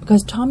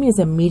 Because Tommy is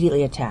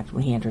immediately attacked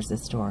when he enters the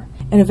store.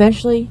 And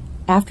eventually,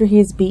 after he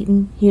is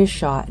beaten, he is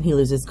shot and he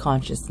loses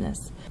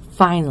consciousness.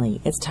 Finally,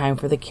 it's time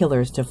for the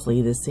killers to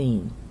flee the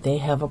scene. They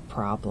have a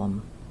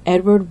problem.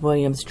 Edward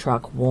Williams'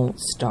 truck won't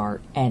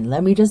start, and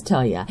let me just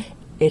tell you,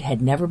 it had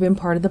never been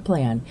part of the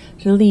plan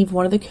to leave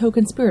one of the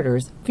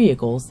co-conspirators'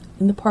 vehicles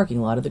in the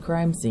parking lot of the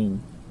crime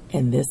scene.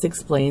 And this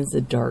explains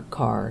the dark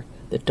car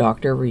that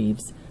Dr.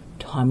 Reeves,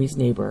 Tommy's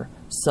neighbor,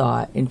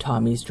 saw in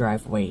Tommy's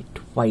driveway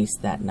twice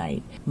that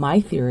night. My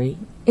theory,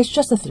 it's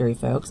just a theory,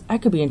 folks, I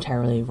could be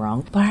entirely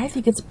wrong, but I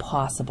think it's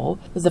possible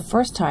that the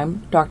first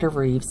time Dr.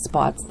 Reeves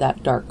spots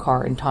that dark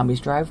car in Tommy's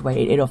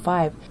driveway at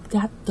 8:05,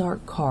 that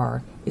dark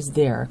car is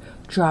there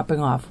dropping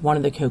off one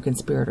of the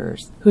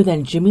co-conspirators, who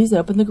then jimmies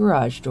open the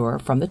garage door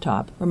from the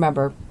top.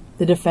 Remember,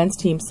 the defense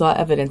team saw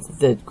evidence that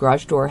the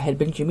garage door had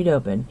been jimmied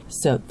open.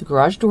 So the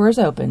garage door is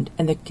opened,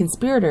 and the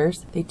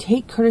conspirators, they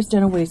take Curtis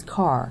Dunaway's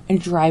car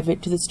and drive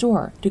it to the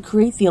store to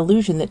create the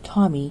illusion that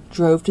Tommy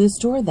drove to the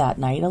store that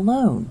night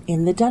alone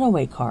in the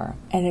Dunaway car.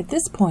 And at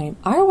this point,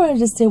 I wanted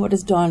to say what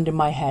has dawned in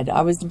my head.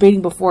 I was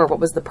debating before what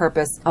was the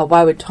purpose.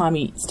 Why would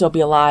Tommy still be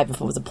alive if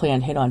it was a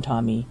planned hit on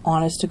Tommy?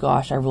 Honest to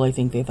gosh, I really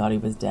think they thought he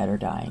was dead or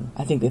dying.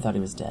 I think they thought he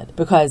was dead.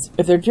 Because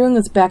if they're doing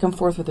this back and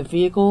forth with the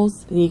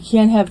vehicles, then you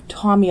can't have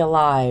Tommy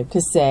alive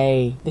to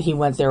say that he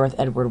went there with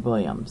Edward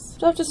Williams.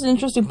 So that's just an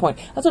interesting point.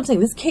 That's what I'm saying.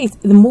 This case,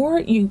 the more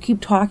you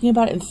keep talking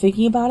about it and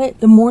thinking about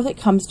it, the more that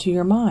comes to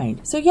your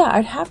mind. So yeah,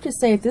 I'd have to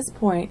say at this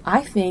point,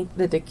 I think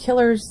that the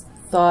killers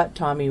thought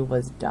Tommy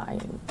was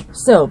dying.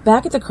 So,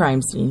 back at the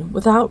crime scene,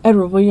 without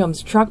Edward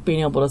Williams' truck being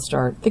able to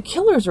start, the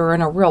killers are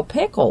in a real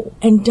pickle.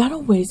 And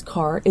Dunaway's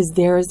car is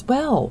there as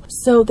well.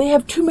 So, they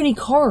have too many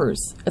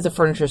cars at the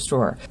furniture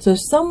store. So,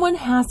 someone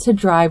has to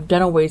drive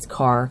Dunaway's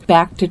car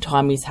back to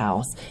Tommy's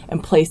house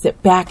and place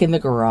it back in the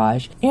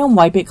garage and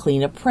wipe it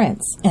clean of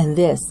prints. And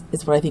this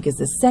is what I think is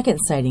the second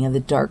sighting of the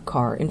dark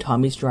car in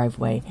Tommy's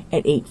driveway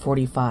at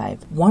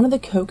 8:45. One of the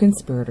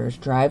co-conspirators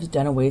drives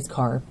Dunaway's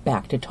car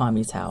back to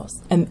Tommy's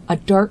house. And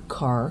a dark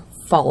car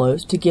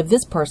follows to give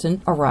this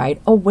person a ride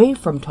away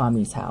from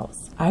Tommy's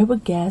house. I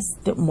would guess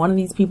that one of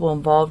these people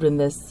involved in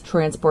this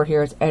transport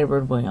here is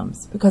Edward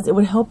Williams, because it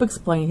would help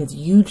explain his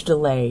huge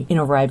delay in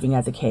arriving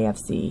at the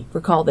KFC.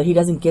 Recall that he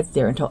doesn't get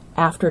there until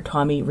after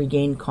Tommy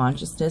regained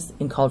consciousness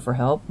and called for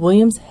help.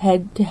 Williams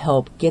had to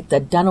help get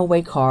the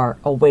Dunaway car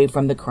away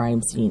from the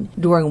crime scene.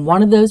 During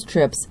one of those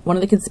trips, one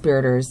of the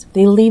conspirators,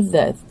 they leave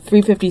the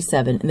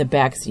 .357 in the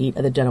backseat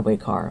of the Dunaway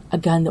car, a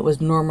gun that was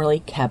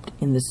normally kept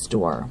in the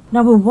store.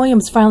 Now, when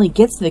Williams finally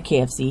gets to the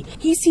KFC,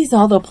 he sees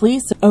all the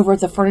police over at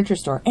the furniture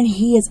store, and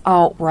he is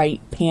outright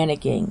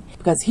panicking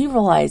because he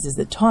realizes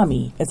that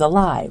Tommy is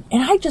alive.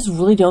 And I just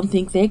really don't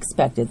think they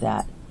expected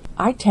that.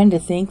 I tend to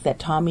think that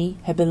Tommy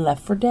had been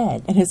left for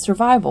dead, and his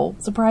survival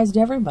surprised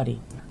everybody.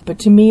 But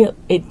to me,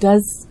 it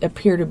does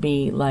appear to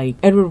be like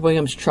Edward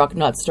Williams' truck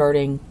not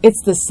starting.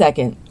 It's the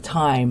second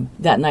time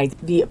that night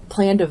the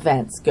planned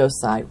events go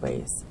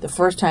sideways. The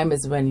first time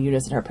is when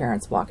Eunice and her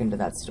parents walk into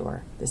that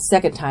store. The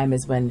second time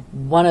is when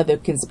one of the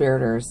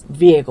conspirators'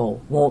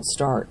 vehicle won't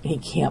start and he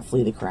can't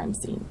flee the crime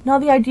scene. Now,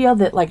 the idea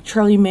that like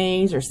Charlie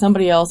Mays or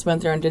somebody else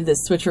went there and did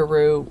this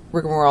switcheroo,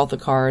 rigmarole with the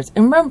cars.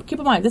 And remember, keep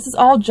in mind, this is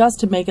all just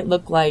to make it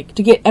look like,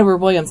 to get Edward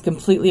Williams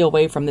completely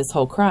away from this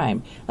whole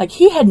crime. Like,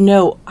 he had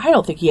I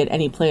don't think he had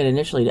any plan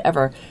initially to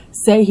ever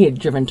say he had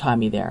driven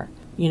Tommy there.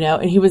 You know,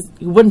 and he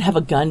wouldn't have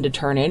a gun to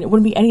turn in. It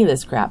wouldn't be any of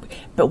this crap.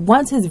 But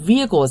once his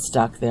vehicle is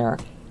stuck there,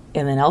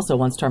 and then also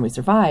once Tommy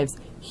survives,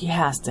 he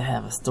has to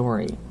have a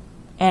story.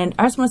 And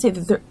I just want to say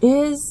that there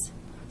is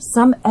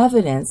some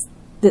evidence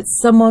that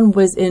someone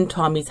was in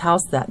Tommy's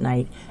house that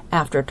night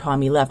after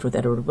Tommy left with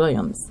Edward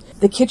Williams.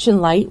 The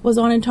kitchen light was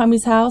on in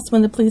Tommy's house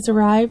when the police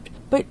arrived,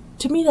 but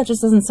to me that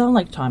just doesn't sound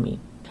like Tommy.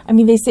 I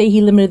mean, they say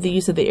he limited the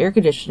use of the air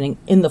conditioning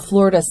in the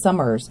Florida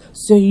summers.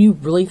 So you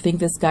really think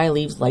this guy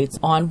leaves lights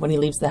on when he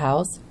leaves the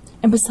house?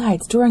 And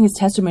besides, during his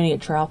testimony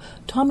at trial,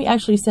 Tommy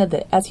actually said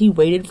that as he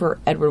waited for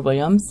Edward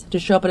Williams to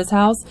show up at his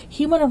house,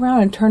 he went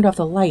around and turned off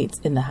the lights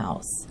in the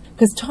house.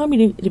 Because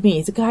Tommy, to me,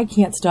 he's a guy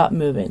can't stop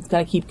moving. He's got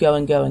to keep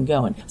going.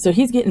 So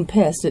he's getting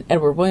pissed that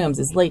Edward Williams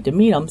is late to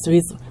meet him, so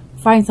he's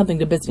finding something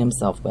to busy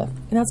himself with.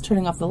 And that's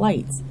turning off the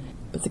lights.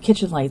 But the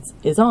kitchen lights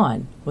is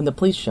on when the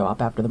police show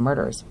up after the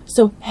murders.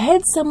 So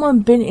had someone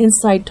been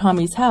inside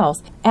Tommy's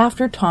house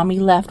after Tommy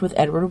left with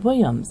Edward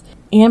Williams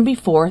and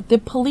before the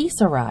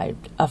police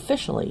arrived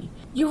officially?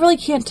 You really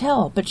can't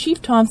tell, but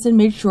Chief Thompson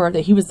made sure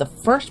that he was the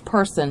first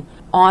person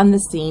on the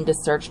scene to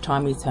search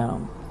Tommy's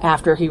home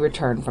after he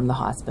returned from the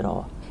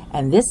hospital.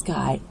 And this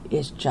guy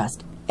is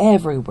just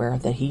everywhere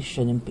that he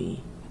shouldn't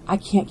be. I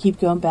can't keep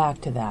going back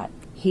to that.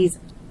 He's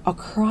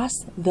across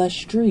the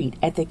street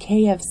at the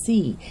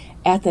KFC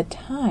at the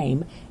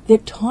time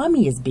that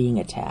Tommy is being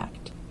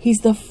attacked. He's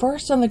the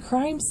first on the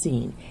crime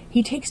scene.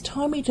 He takes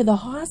Tommy to the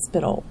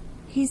hospital.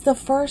 He's the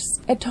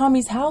first at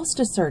Tommy's house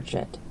to search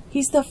it.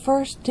 He's the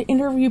first to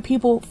interview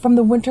people from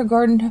the Winter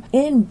Garden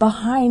Inn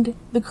behind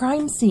the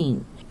crime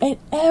scene. And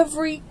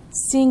every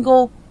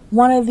single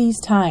one of these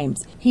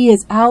times, he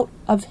is out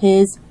of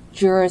his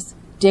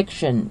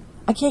jurisdiction.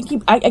 I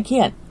can't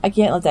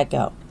let that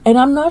go. And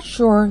I'm not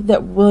sure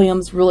that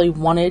Williams really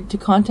wanted to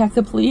contact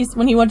the police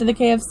when he went to the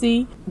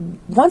KFC.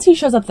 Once he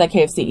shows up at that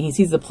KFC and he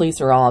sees the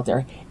police are all out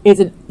there, it's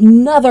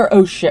another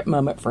oh shit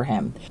moment for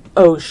him.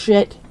 Oh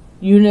shit,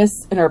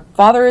 Eunice and her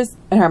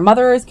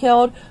mother is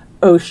killed.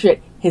 Oh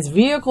shit, his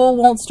vehicle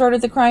won't start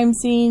at the crime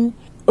scene.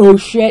 Oh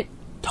shit,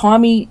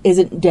 Tommy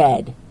isn't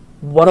dead.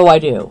 What do I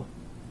do?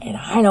 And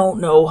I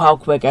don't know how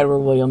quick Edward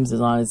Williams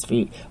is on his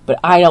feet, but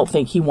I don't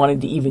think he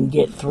wanted to even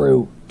get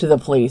through to the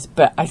police.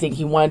 But I think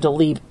he wanted to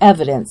leave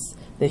evidence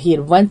that he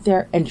had went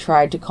there and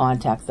tried to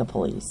contact the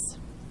police.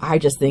 I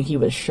just think he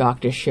was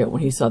shocked as shit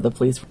when he saw the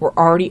police were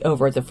already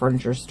over at the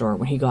furniture store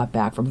when he got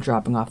back from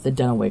dropping off the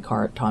Dunaway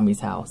car at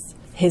Tommy's house.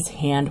 His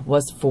hand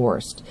was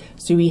forced,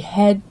 so he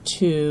had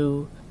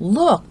to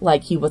look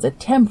like he was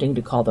attempting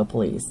to call the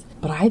police.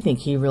 But I think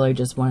he really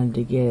just wanted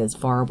to get as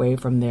far away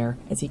from there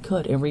as he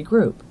could and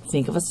regroup.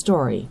 Think of a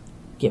story.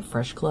 Get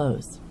fresh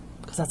clothes.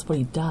 Because that's what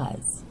he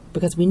does.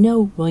 Because we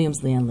know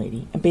Williams'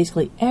 landlady, and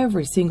basically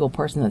every single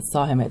person that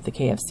saw him at the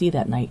KFC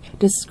that night,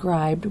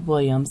 described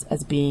Williams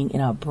as being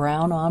in a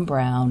brown on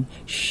brown,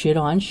 shit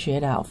on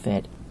shit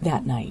outfit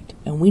that night.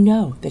 And we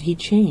know that he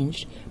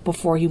changed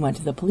before he went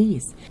to the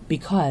police,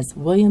 because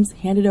Williams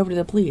handed over to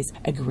the police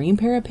a green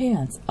pair of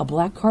pants, a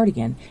black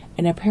cardigan,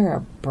 and a pair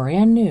of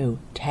brand new,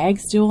 tag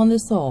still on the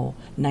sole,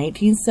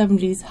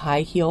 1970s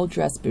high heel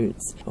dress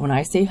boots. When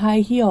I say high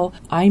heel,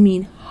 I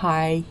mean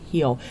high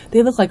heel.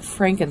 They look like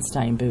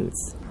Frankenstein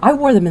boots. I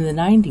wore them in the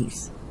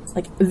 90s.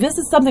 Like, this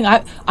is something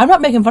I'm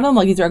not making fun of them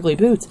like these are ugly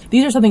boots.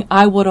 These are something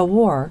I would have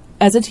wore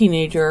as a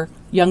teenager,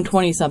 young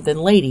 20-something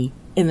lady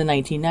in the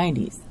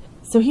 1990s.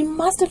 So he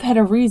must have had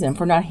a reason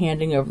for not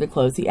handing over the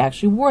clothes he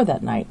actually wore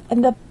that night.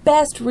 And the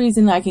best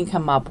reason I can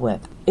come up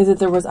with is that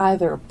there was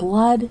either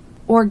blood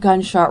or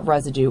gunshot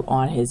residue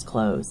on his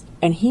clothes.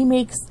 And he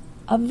makes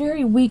a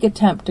very weak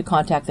attempt to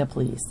contact the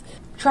police.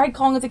 Tried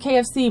calling at the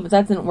KFC, but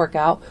that didn't work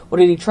out. What,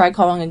 did he try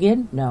calling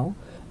again? No.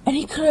 And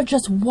he could have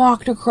just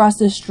walked across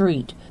the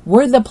street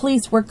where the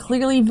police were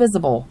clearly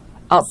visible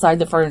outside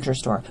the furniture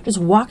store. Just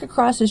walk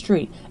across the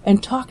street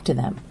and talk to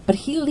them. But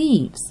he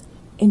leaves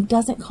and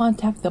doesn't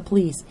contact the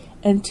police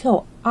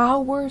until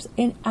hours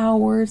and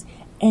hours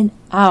and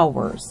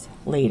hours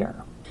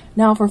later.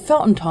 Now, for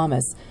Felton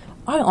Thomas,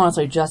 I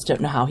honestly just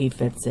don't know how he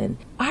fits in.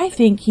 I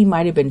think he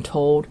might have been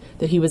told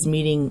that he was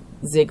meeting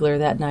Zeigler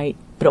that night,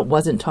 but it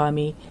wasn't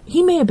Tommy.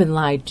 He may have been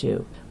lied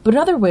to. But in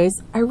other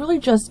ways, I really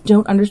just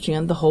don't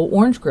understand the whole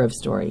Orange Grove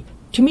story.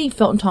 To me,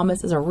 Felton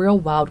Thomas is a real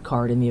wild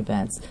card in the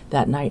events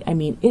that night. I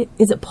mean,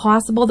 is it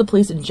possible the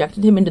police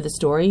injected him into the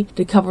story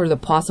to cover the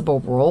possible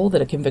role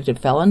that a convicted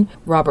felon,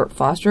 Robert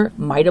Foster,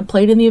 might have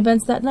played in the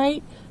events that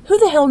night? Who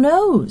the hell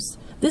knows?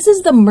 This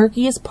is the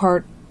murkiest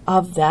part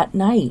of that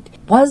night.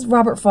 Was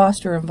Robert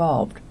Foster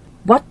involved?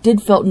 What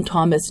did Felton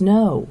Thomas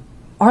know?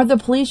 Are the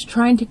police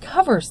trying to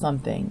cover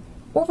something?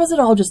 Or was it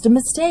all just a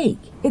mistake?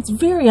 It's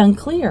very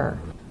unclear.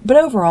 But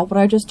overall, what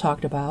I just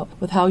talked about,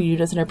 with how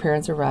Eunice and her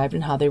parents arrived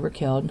and how they were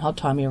killed and how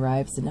Tommy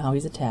arrives and how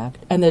he's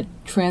attacked, and the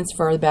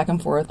transfer back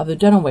and forth of the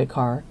Dunaway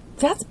car,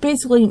 that's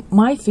basically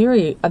my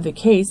theory of the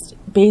case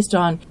based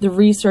on the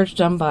research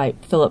done by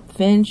Philip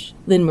Finch,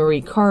 Lynn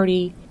Marie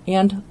Carty,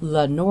 and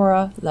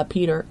Lenora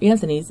LaPeter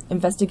Anthony's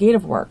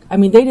investigative work. I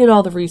mean, they did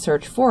all the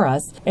research for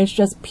us, and it's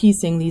just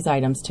piecing these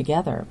items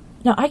together.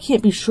 Now, I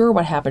can't be sure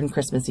what happened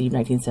Christmas Eve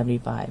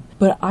 1975,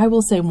 but I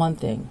will say one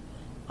thing.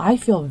 I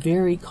feel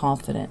very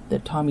confident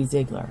that Tommy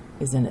Zeigler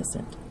is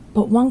innocent.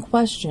 But one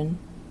question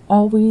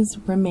always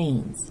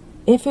remains.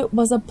 If it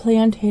was a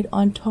planned hit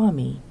on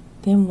Tommy,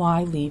 then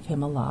why leave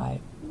him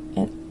alive?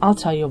 And I'll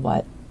tell you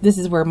what, this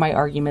is where my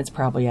argument's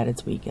probably at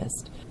its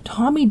weakest.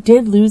 Tommy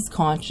did lose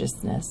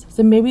consciousness,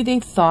 so maybe they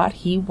thought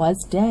he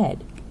was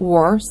dead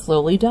or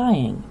slowly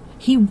dying.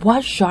 He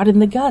was shot in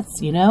the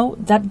guts,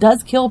 That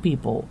does kill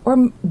people.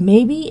 Or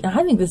maybe, and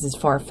I think this is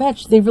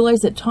far-fetched, they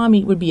realized that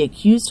Tommy would be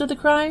accused of the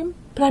crime.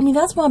 But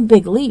that's one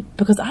big leap,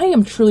 because I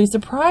am truly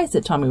surprised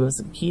that Tommy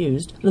was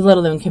accused, let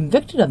alone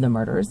convicted of the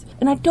murders,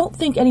 and I don't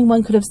think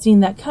anyone could have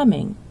seen that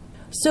coming.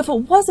 So if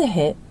it was a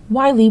hit,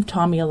 why leave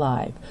Tommy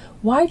alive?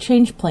 Why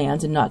change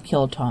plans and not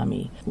kill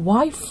Tommy?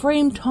 Why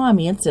frame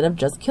Tommy instead of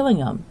just killing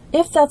him?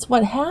 If that's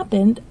what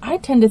happened, I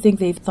tend to think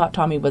they thought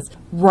Tommy was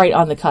right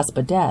on the cusp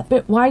of death.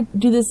 But why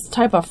do this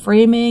type of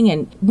framing?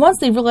 And once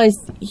they realize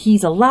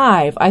he's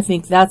alive, I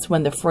think that's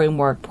when the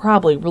framework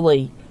probably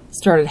really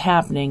started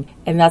happening,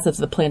 and that's if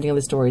the planting of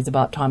the stories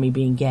about Tommy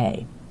being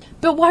gay.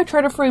 But why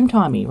try to frame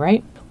Tommy,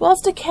 right? Well,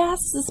 it's to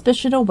cast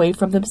suspicion away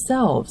from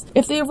themselves.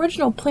 If the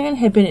original plan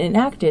had been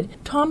enacted,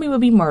 Tommy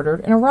would be murdered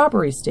in a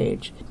robbery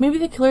stage. Maybe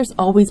the killers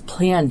always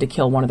planned to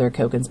kill one of their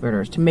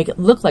co-conspirators to make it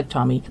look like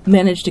Tommy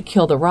managed to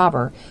kill the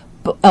robber,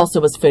 but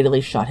also was fatally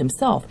shot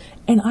himself.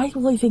 And I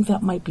really think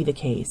that might be the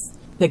case.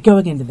 That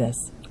going into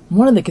this,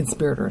 one of the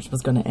conspirators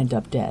was going to end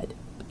up dead.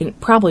 And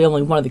probably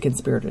only one of the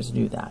conspirators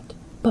knew that.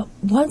 But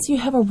once you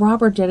have a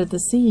robber dead at the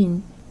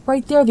scene,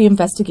 right there the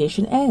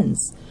investigation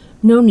ends.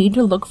 No need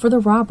to look for the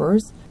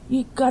robbers.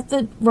 You got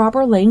the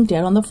robber laying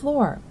dead on the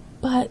floor.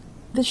 But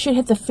this shit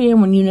hit the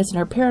fan when Eunice and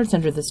her parents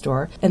entered the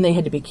store and they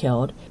had to be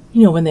killed,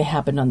 when they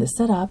happened on the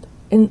setup.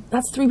 And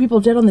that's 3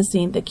 people dead on the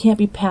scene that can't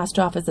be passed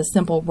off as a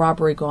simple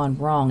robbery gone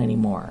wrong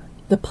anymore.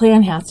 The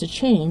plan has to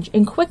change,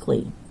 and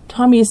quickly.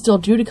 Tommy is still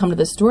due to come to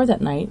the store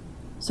that night,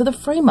 so the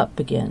frame-up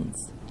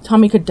begins.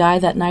 Tommy could die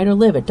that night or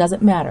live, it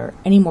doesn't matter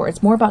anymore.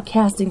 It's more about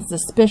casting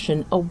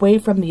suspicion away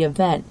from the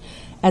event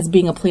as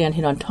being a planned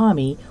hit on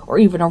Tommy, or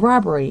even a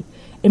robbery,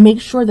 and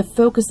make sure the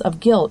focus of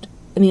guilt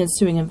in the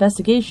ensuing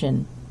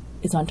investigation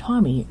is on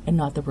Tommy and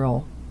not the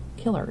real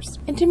killers.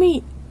 And to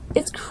me,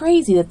 it's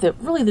crazy that the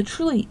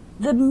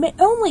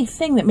only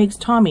thing that makes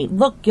Tommy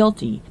look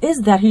guilty is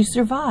that he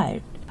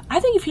survived. I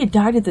think if he had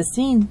died at the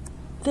scene,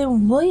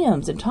 then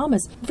Williams and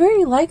Thomas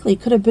very likely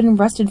could have been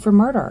arrested for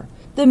murder.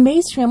 The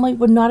Mays family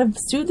would not have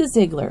sued the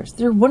Zeiglers.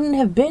 There wouldn't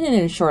have been an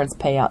insurance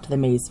payout to the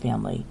Mays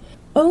family.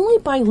 Only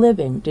by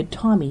living did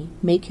Tommy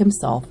make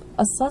himself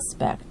a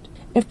suspect.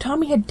 If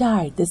Tommy had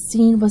died, the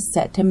scene was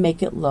set to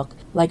make it look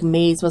like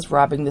Mays was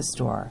robbing the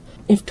store.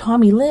 If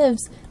Tommy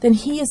lives, then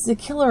he is the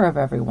killer of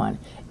everyone.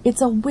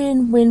 It's a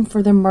win-win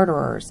for the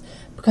murderers,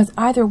 because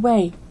either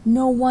way,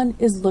 no one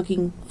is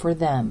looking for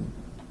them.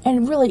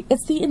 And really,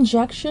 it's the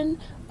injection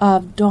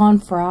of Dawn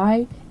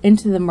Fry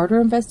into the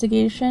murder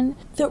investigation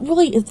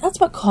that's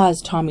what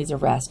caused Tommy's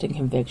arrest and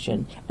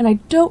conviction. And I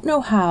don't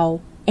know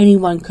how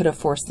anyone could have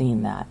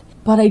foreseen that.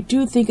 But I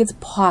do think it's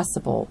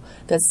possible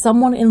that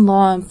someone in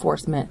law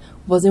enforcement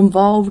was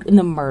involved in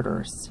the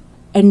murders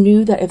and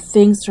knew that if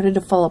things started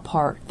to fall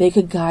apart, they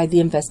could guide the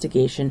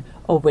investigation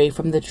away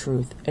from the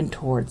truth and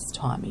towards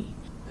Tommy.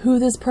 Who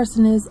this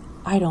person is,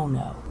 I don't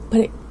know.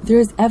 But there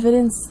is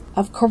evidence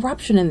of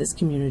corruption in this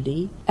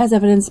community, as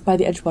evidenced by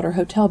the Edgewater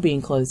Hotel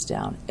being closed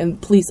down and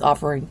police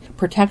offering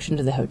protection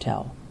to the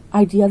hotel.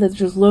 Idea that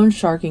there's loan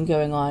sharking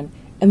going on,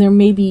 and there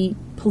may be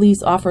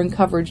police offering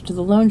coverage to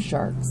the loan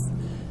sharks.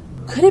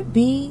 Could it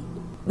be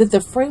that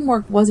the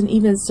framework wasn't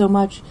even so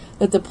much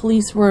that the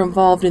police were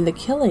involved in the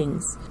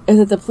killings, as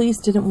that the police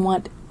didn't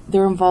want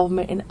their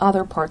involvement in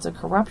other parts of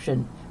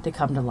corruption to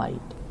come to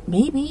light?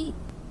 Maybe.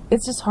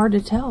 It's just hard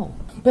to tell.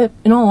 But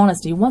in all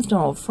honesty, once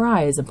Donald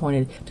Fry is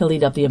appointed to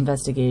lead up the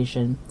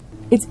investigation,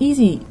 it's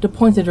easy to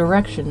point the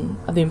direction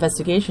of the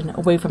investigation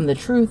away from the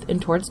truth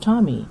and towards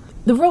Tommy.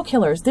 The real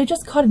killers, they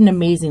just caught an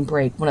amazing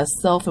break when a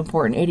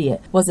self-important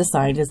idiot was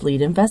assigned as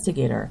lead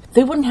investigator.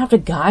 They wouldn't have to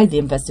guide the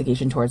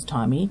investigation towards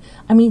Tommy.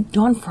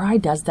 Don Fry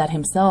does that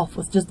himself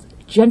with just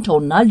gentle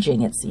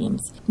nudging, it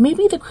seems.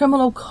 Maybe the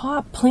criminal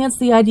cop plants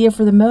the idea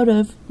for the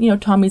motive,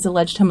 Tommy's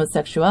alleged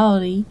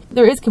homosexuality.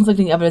 There is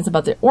conflicting evidence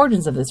about the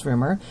origins of this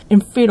rumor.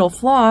 In Fatal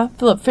Flaw,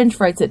 Philip Finch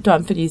writes at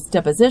Don Fitty's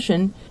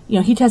deposition,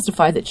 he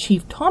testified that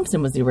Chief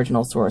Thompson was the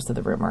original source of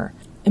the rumor.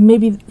 And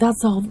maybe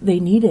that's all they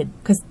needed,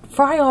 because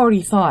Fry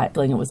already thought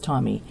it was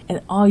Tommy,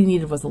 and all he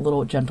needed was a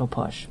little gentle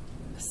push.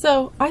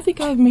 So I think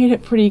I've made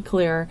it pretty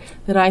clear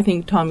that I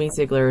think Tommy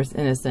Zeigler is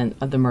innocent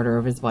of the murder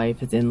of his wife,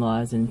 his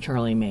in-laws, and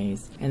Charlie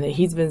Mays, and that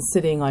he's been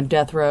sitting on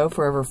death row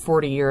for over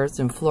 40 years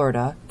in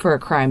Florida for a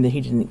crime that he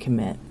didn't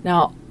commit.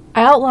 Now,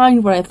 I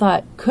outlined what I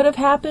thought could have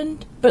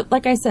happened, but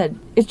like I said,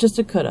 it's just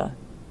a coulda.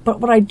 But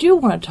what I do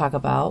want to talk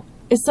about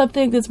is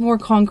something that's more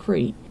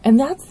concrete, and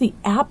that's the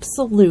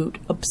absolute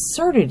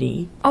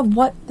absurdity of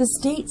what the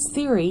state's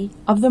theory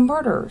of the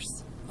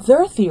murders.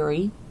 Their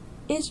theory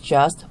is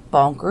just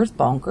bonkers,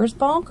 bonkers,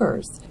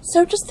 bonkers.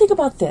 So just think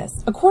about this.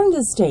 According to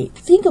the state,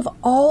 think of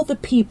all the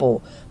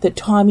people that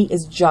Tommy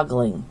is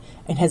juggling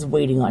and has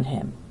waiting on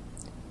him.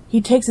 He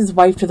takes his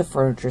wife to the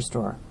furniture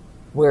store,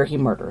 where he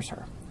murders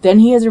her. Then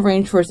he has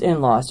arranged for his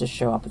in-laws to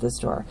show up at the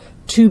store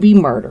to be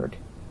murdered.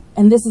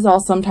 And this is all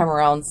sometime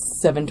around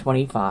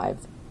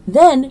 7:25.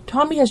 Then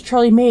Tommy has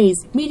Charlie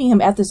Mays meeting him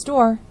at the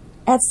store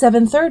at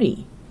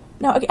 7:30.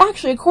 Now,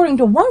 actually, according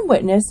to one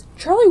witness,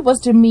 Charlie was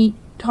to meet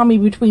Tommy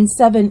between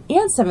 7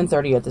 and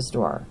 7:30 at the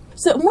store.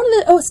 So one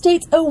of the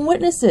state's own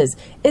witnesses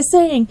is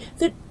saying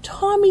that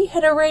Tommy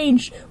had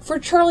arranged for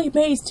Charlie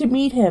Mays to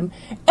meet him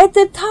at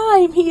the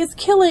time he is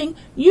killing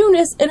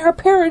Eunice and her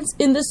parents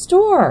in the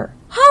store.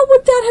 How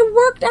would that have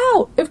worked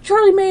out if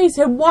Charlie Mays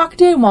had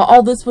walked in while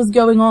all this was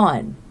going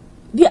on?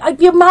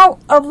 The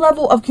amount of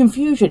level of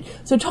confusion.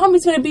 So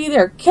Tommy's going to be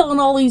there killing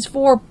all these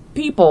 4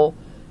 people.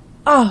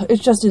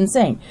 It's just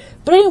insane.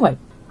 But anyway,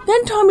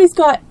 then Tommy's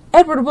got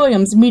Edward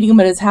Williams meeting him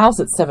at his house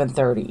at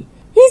 7:30.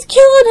 He's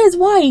killing his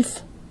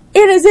wife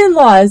and his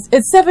in-laws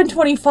at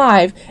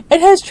 7:25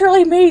 and has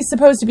Charlie Mays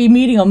supposed to be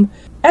meeting him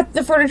at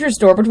the furniture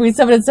store between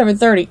 7 and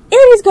 7:30. And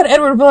he's got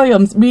Edward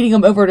Williams meeting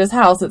him over at his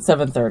house at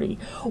 7:30.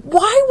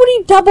 Why would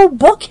he double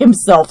book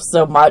himself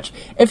so much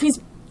if he's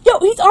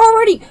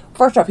already,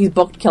 first off, he's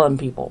booked killing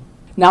people.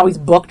 Now he's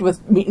booked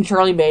with meeting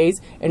Charlie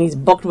Mays and he's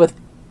booked with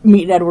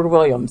meeting Edward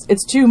Williams.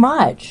 It's too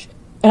much.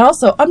 And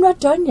also, I'm not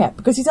done yet,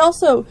 because he's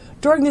also,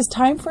 during this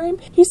time frame,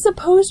 he's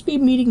supposed to be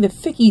meeting the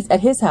Fickies at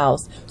his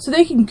house so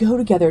they can go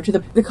together to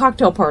the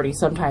cocktail party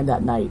sometime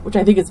that night, which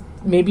I think is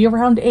maybe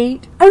around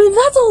 8. I mean,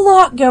 that's a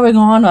lot going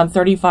on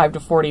 35 to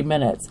 40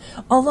 minutes.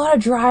 A lot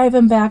of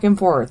driving back and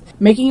forth,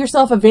 making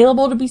yourself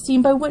available to be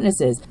seen by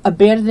witnesses,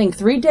 abandoning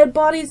 3 dead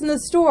bodies in the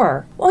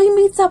store while he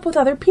meets up with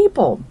other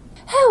people.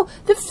 Hell,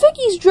 the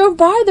Fickies drove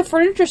by the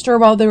furniture store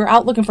while they were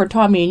out looking for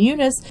Tommy and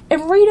Eunice,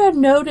 and Rita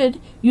noted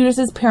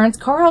Eunice's parents'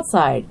 car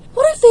outside.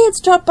 What if they had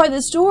stopped by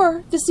the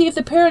store to see if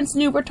the parents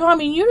knew where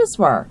Tommy and Eunice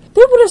were?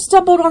 They would have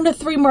stumbled onto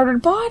 3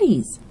 murdered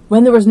bodies,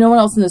 when there was no one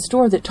else in the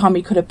store that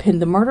Tommy could have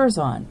pinned the murders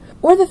on.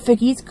 Or the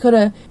Fickies could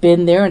have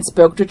been there and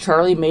spoke to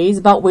Charlie Mays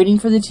about waiting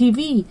for the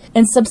TV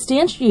and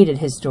substantiated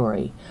his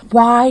story.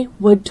 Why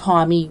would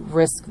Tommy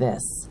risk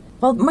this?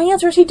 Well, my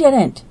answer is he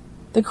didn't.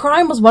 The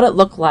crime was what it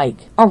looked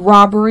like, a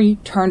robbery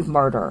turned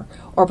murder,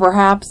 or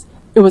perhaps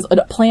it was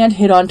a planned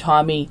hit on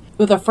Tommy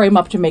with a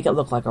frame-up to make it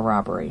look like a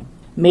robbery.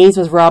 Mays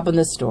was robbing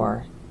the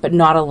store, but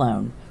not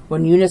alone.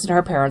 When Eunice and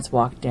her parents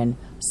walked in,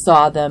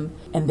 saw them,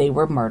 and they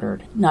were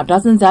murdered. Now,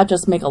 doesn't that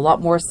just make a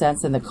lot more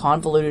sense than the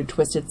convoluted,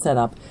 twisted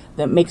setup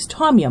that makes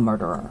Tommy a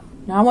murderer?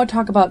 Now, I want to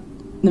talk about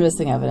the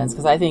missing evidence,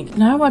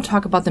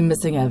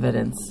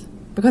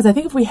 because I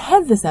think if we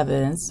had this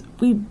evidence,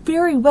 we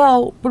very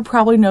well would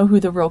probably know who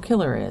the real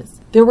killer is.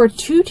 There were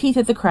 2 teeth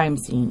at the crime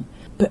scene,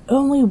 but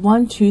only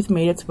 1 tooth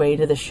made its way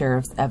to the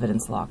sheriff's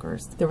evidence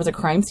lockers. There was a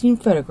crime scene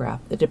photograph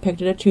that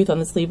depicted a tooth on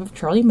the sleeve of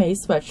Charlie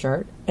Mays'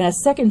 sweatshirt, and a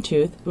second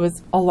tooth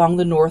was along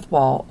the north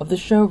wall of the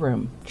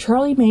showroom.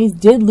 Charlie Mays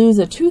did lose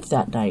a tooth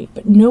that night,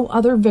 but no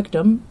other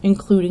victim,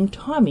 including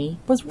Tommy,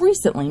 was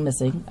recently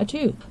missing a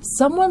tooth.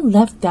 Someone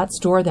left that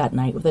store that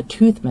night with a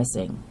tooth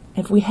missing.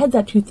 If we had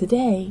that tooth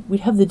today, we'd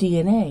have the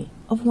DNA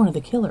of one of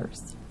the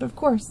killers. But of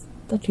course,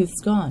 that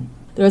tooth's gone.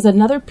 There is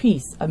another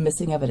piece of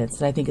missing evidence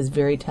that I think is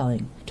very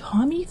telling.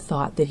 Tommy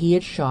thought that he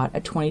had shot a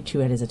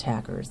 .22 at his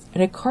attackers,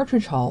 and a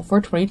cartridge hull for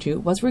a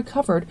 .22 was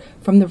recovered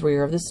from the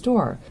rear of the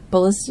store.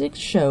 Ballistics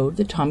showed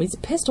that Tommy's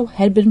pistol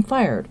had been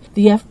fired.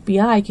 The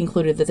FBI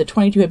concluded that the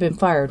 .22 had been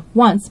fired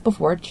once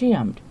before it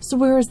jammed. So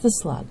where is the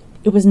slug?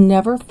 It was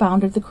never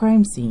found at the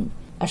crime scene.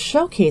 A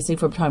shell casing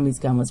from Tommy's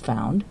gun was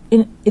found,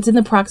 and it's in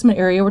the proximate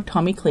area where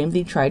Tommy claimed that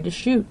he tried to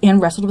shoot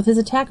and wrestled with his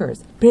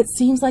attackers. But it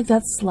seems like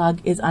that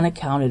slug is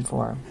unaccounted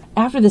for.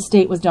 After the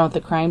state was done with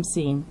the crime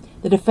scene,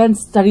 the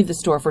defense studied the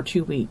store for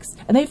 2 weeks,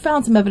 and they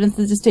found some evidence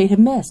that the state had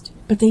missed.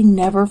 But they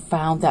never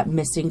found that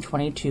missing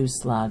 .22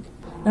 slug.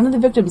 None of the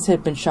victims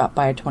had been shot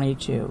by a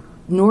 .22,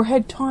 nor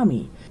had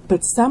Tommy,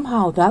 but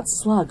somehow that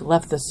slug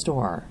left the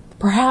store.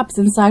 Perhaps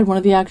inside one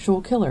of the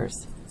actual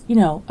killers. You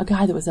know, a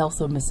guy that was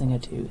also missing a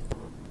tooth.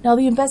 Now,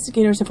 the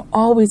investigators have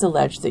always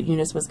alleged that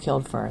Eunice was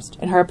killed first,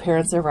 and her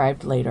parents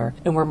arrived later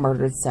and were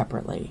murdered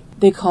separately.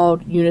 They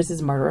called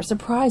Eunice's murder a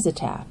surprise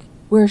attack,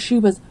 where she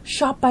was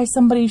shot by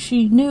somebody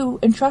she knew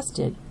and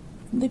trusted.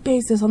 They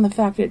base this on the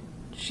fact that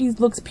she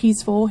looks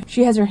peaceful,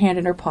 she has her hand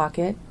in her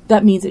pocket.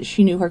 That means that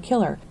she knew her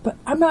killer. But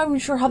I'm not even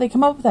sure how they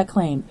come up with that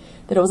claim,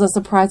 that it was a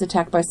surprise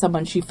attack by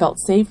someone she felt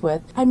safe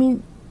with. I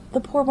mean, the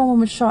poor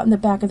woman was shot in the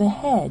back of the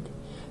head.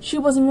 She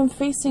wasn't even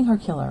facing her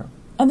killer.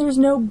 And there's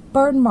no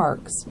burn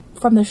marks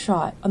from the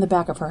shot on the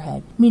back of her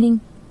head,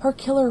 meaning her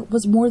killer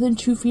was more than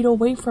 2 feet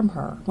away from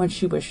her when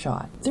she was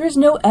shot. There is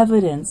no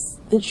evidence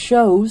that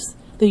shows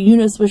that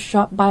Eunice was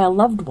shot by a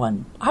loved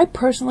one. I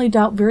personally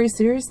doubt very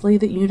seriously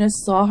that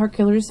Eunice saw her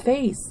killer's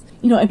face.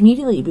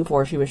 Immediately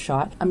before she was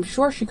shot. I'm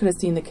sure she could have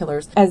seen the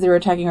killers as they were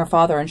attacking her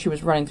father and she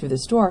was running through the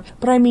store.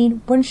 But I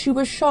mean, when she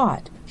was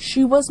shot,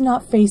 she was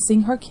not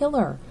facing her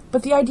killer.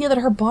 But the idea that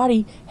her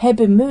body had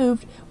been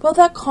moved, well,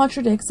 that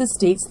contradicts the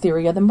state's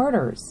theory of the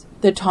murders.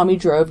 That Tommy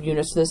drove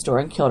Eunice to the store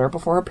and killed her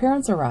before her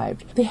parents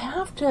arrived. They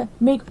have to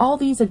make all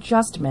these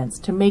adjustments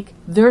to make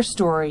their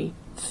story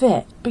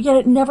fit, but yet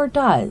it never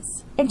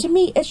does. And to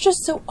me, it's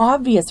just so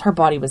obvious her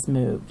body was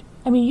moved.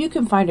 I mean, you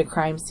can find a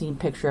crime scene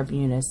picture of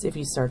Eunice if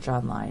you search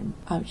online.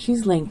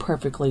 She's laying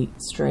perfectly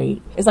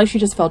straight. It's like she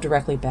just fell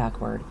directly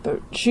backward.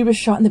 But she was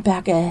shot in the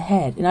back of the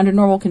head, and under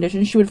normal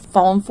conditions, she would have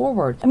fallen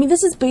forward. I mean,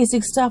 this is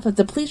basic stuff that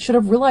the police should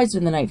have realized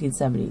in the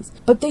 1970s.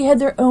 But they had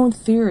their own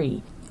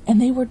theory.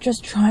 and they were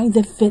just trying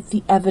to fit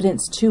the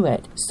evidence to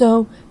it.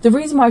 So the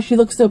reason why she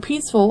looked so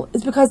peaceful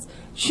is because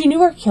she knew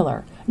her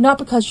killer, not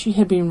because she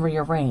had been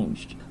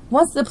rearranged.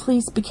 Once the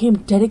police became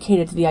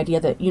dedicated to the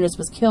idea that Eunice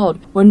was killed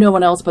when no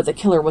one else but the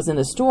killer was in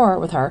the store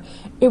with her,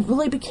 it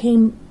really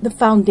became the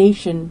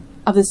foundation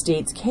of the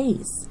state's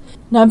case.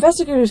 Now,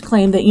 investigators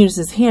claim that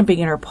Eunice's hand being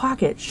in her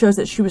pocket shows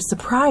that she was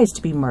surprised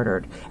to be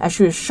murdered, as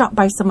she was shot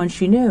by someone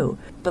she knew.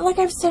 But like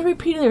I've said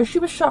repeatedly, she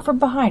was shot from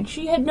behind.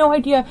 She had no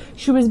idea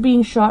she was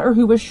being shot or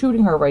who was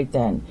shooting her right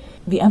then.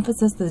 The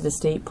emphasis that the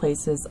state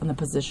places on the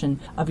position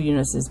of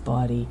Eunice's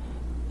body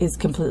is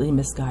completely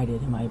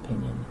misguided, in my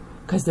opinion,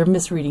 because they're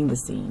misreading the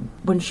scene.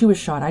 When she was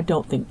shot, I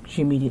don't think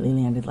she immediately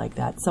landed like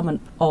that. Someone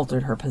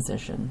altered her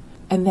position,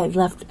 and that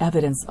left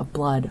evidence of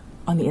blood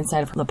on the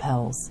inside of her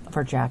lapels of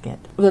her jacket.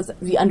 Well, that's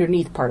the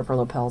underneath part of her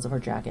lapels of her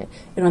jacket,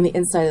 and on the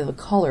inside of the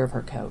collar of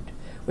her coat,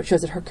 which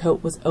shows that her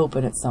coat was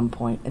open at some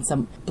point and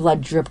some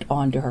blood dripped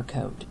onto her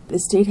coat. The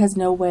state has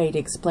no way to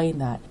explain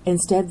that.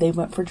 Instead, they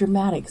went for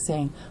dramatic,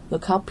 saying,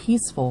 look how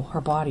peaceful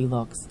her body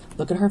looks.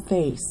 Look at her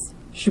face.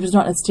 She was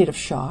not in a state of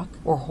shock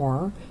or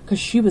horror because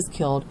she was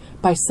killed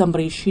by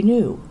somebody she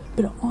knew.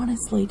 But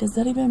honestly, does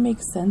that even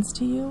make sense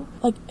to you?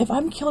 Like, if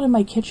I'm killed in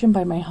my kitchen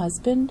by my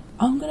husband,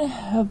 I'm going to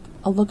have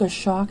a look of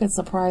shock and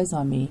surprise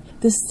on me.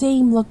 The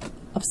same look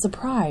of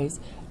surprise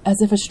as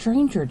if a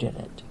stranger did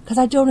it. Because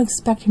I don't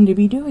expect him to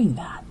be doing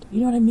that. You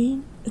know what I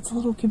mean? It's a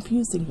little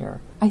confusing here.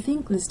 I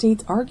think the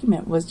state's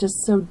argument was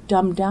just so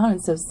dumbed down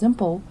and so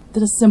simple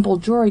that a simple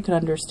jury could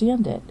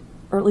understand it.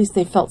 Or at least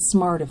they felt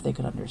smart if they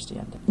could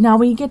understand it. Now,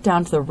 when you get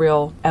down to the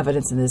real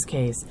evidence in this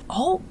case,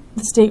 all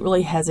the state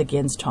really has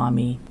against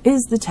Tommy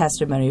is the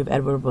testimony of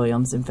Edward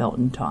Williams and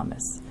Felton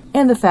Thomas,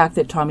 and the fact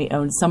that Tommy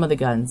owned some of the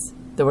guns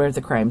that were at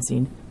the crime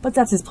scene, but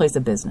that's his place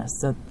of business,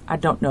 so I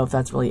don't know if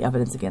that's really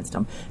evidence against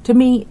him. To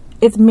me,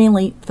 it's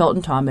mainly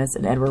Felton Thomas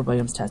and Edward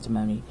Williams'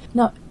 testimony.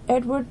 Now,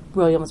 Edward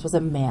Williams was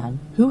a man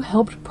who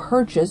helped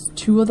purchase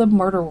 2 of the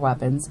murder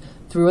weapons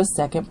through a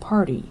second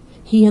party.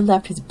 He had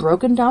left his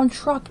broken down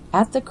truck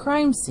at the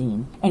crime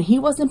scene, and he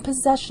was in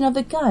possession of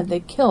the gun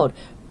that killed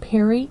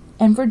Perry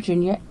and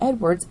Virginia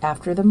Edwards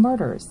after the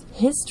murders.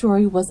 His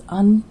story was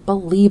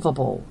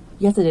unbelievable,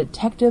 yet the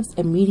detectives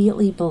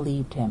immediately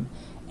believed him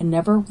and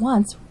never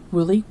once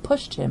really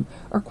pushed him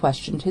or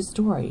questioned his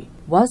story.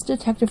 Was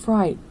Detective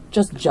Fry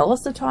just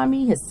jealous of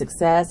Tommy, his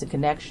success and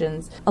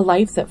connections, a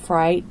life that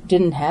Fry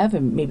didn't have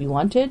and maybe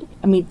wanted?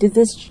 I mean, did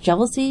this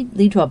jealousy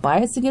lead to a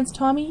bias against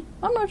Tommy?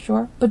 I'm not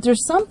sure. But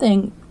there's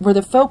something where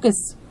the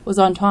focus was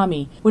on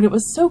Tommy when it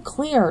was so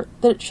clear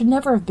that it should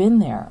never have been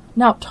there.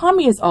 Now,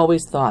 Tommy has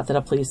always thought that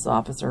a police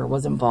officer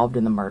was involved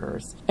in the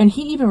murders, and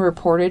he even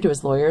reported to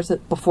his lawyers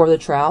that before the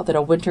trial that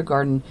a Winter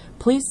Garden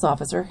police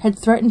officer had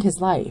threatened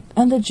his life.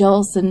 And the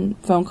Jellison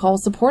phone call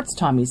supports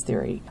Tommy's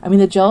theory. I mean,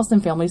 the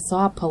Jellison family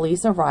saw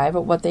police arrive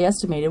at what they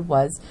estimated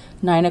was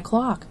 9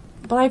 o'clock,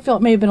 but I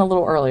felt it may have been a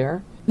little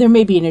earlier. There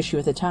may be an issue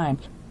with the time.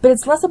 But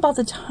it's less about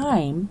the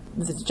time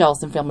the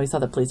Jellison family saw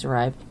the police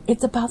arrive.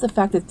 It's about the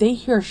fact that they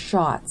hear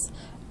shots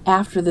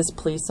after this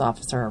police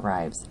officer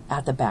arrives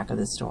at the back of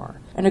the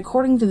store. And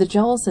according to the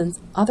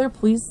Jellisons, other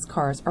police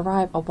cars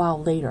arrive a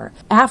while later,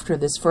 after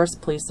this first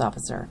police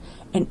officer,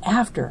 and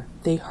after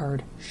they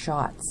heard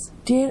shots.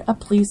 Did a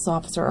police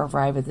officer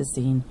arrive at the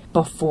scene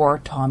before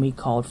Tommy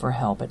called for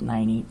help at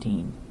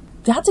 9:18?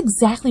 That's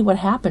exactly what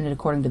happened,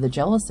 according to the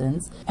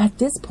Jellisons. At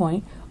this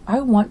point, I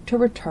want to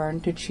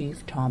return to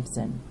Chief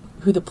Thompson,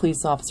 who the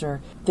police officer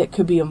that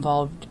could be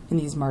involved in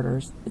these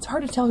murders. It's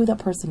hard to tell who that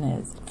person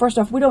is. First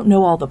off, we don't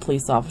know all the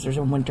police officers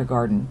in Winter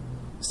Garden.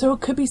 So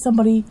it could be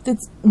somebody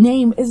that's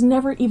name is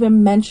never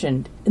even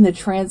mentioned in the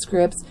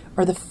transcripts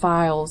or the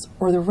files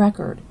or the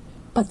record.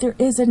 But there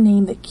is a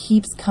name that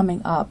keeps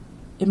coming up,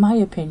 in my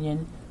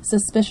opinion,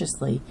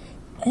 suspiciously,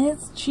 and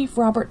it's Chief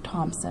Robert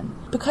Thompson.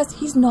 Because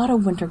he's not a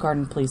Winter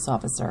Garden police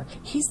officer.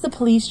 He's the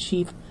police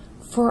chief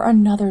for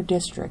another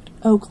district,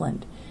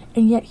 Oakland.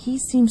 And yet he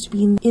seems to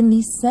be in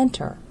the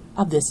center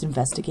of this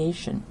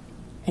investigation.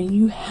 And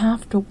you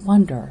have to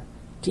wonder,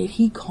 did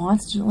he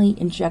constantly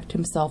inject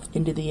himself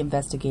into the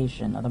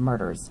investigation of the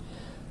murders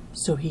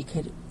so he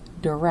could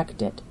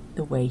direct it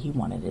the way he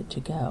wanted it to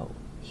go?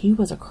 He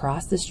was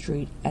across the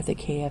street at the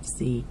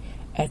KFC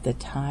at the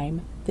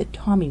time that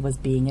Tommy was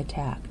being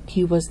attacked.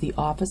 He was the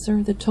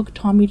officer that took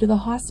Tommy to the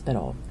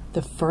hospital,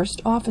 the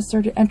first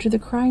officer to enter the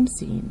crime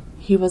scene.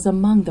 He was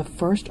among the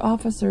first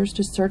officers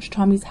to search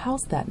Tommy's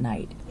house that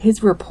night.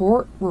 His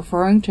report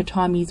referring to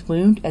Tommy's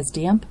wound as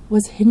damp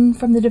was hidden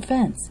from the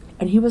defense,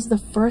 and he was the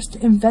first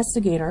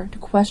investigator to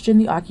question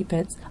the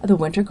occupants of the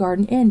Winter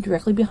Garden Inn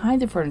directly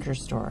behind the furniture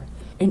store.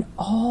 In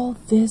all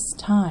this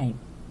time,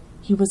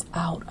 he was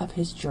out of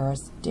his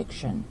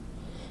jurisdiction.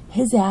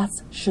 His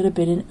ass should have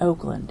been in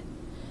Oakland.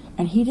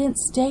 And he didn't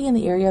stay in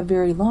the area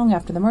very long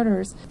after the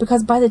murders,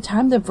 because by the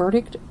time the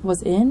verdict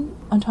was in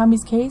on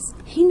Tommy's case,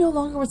 he no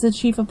longer was the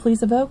chief of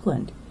police of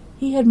Oakland.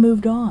 He had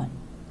moved on.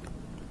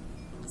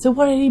 So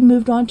what had he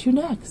moved on to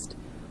next?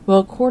 Well,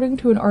 according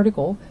to an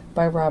article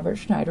by Robert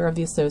Schneider of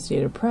the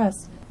Associated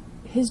Press,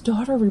 His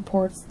daughter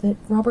reports that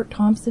Robert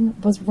Thompson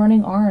was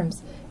running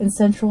arms in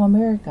Central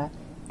America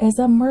as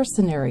a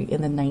mercenary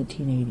in the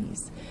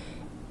 1980s.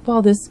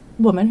 While this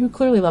woman, who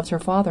clearly loves her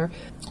father,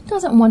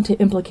 doesn't want to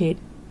implicate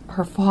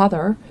her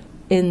father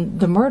in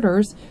the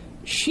murders,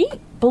 she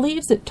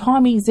believes that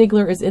Tommy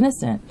Zeigler is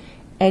innocent,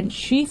 and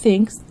she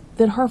thinks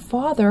that her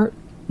father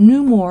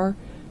knew more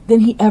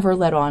than he ever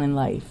let on in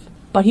life.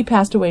 But he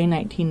passed away in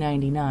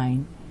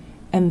 1999,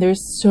 and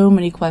there's so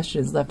many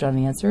questions left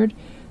unanswered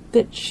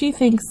that she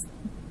thinks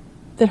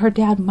that her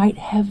dad might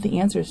have the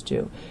answers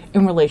to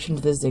in relation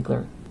to the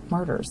Zeigler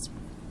murders.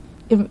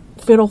 In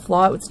Fatal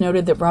Flaw, it's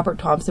noted that Robert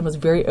Thompson was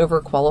very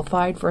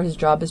overqualified for his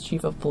job as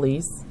chief of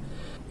police.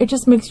 It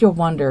just makes you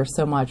wonder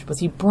so much, was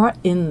he brought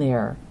in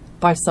there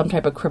by some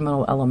type of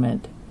criminal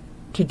element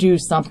to do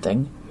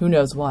something, who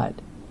knows what?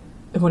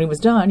 And when he was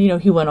done,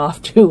 he went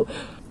off to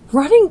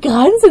running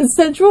guns in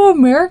Central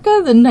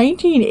America, the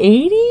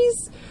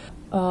 1980s?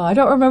 I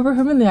don't remember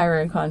him in the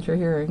Iran-Contra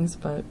hearings,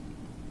 but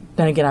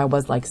then again, I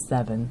was like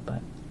 7,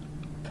 but...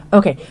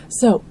 Okay,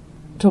 so,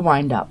 to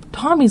wind up,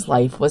 Tommy's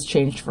life was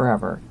changed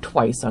forever,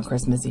 twice on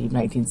Christmas Eve,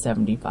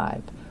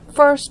 1975.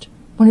 First,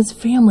 when his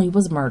family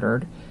was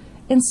murdered,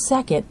 and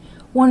second,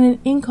 when an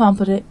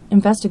incompetent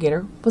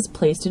investigator was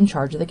placed in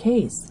charge of the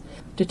case.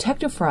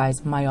 Detective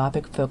Fry's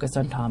myopic focus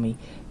on Tommy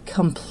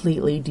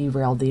completely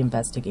derailed the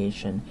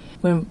investigation.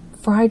 When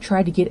Fry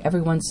tried to get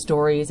everyone's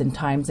stories and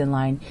times in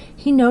line,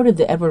 he noted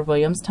that Edward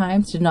Williams'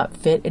 times did not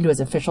fit into his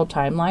official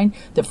timeline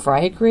that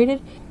Fry had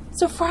created,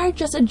 so Fry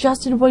just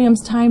adjusted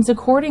Williams' times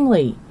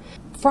accordingly.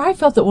 Fry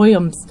felt that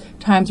Williams'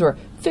 times were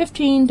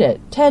 10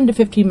 to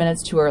 15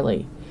 minutes too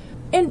early.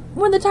 And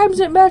when the times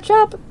didn't match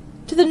up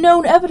to the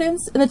known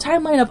evidence in the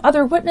timeline of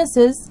other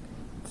witnesses,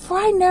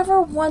 Fry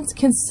never once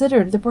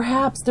considered that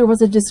perhaps there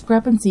was a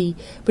discrepancy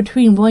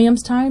between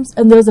Williams' times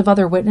and those of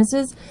other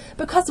witnesses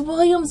because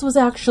Williams was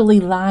actually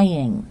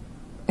lying.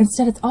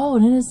 Instead, it's all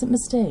an innocent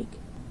mistake.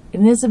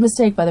 An innocent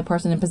mistake by the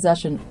person in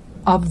possession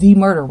of the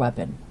murder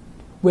weapon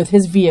with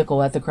his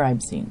vehicle at the crime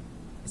scene.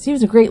 It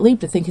seems a great leap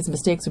to think his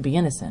mistakes would be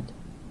innocent.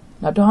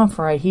 Now, Don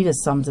Fry, he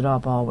just sums it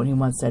up all when he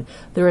once said,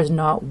 "There is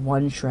not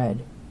one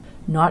shred,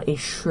 not a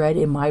shred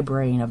in my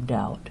brain of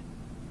doubt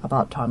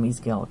about Tommy's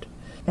guilt.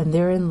 And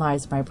therein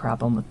lies my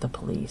problem with the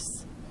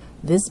police.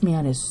 This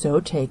man is so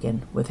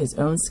taken with his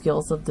own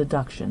skills of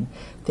deduction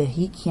that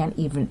he can't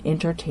even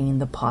entertain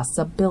the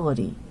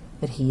possibility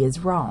that he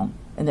is wrong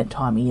and that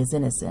Tommy is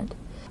innocent.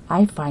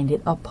 I find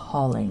it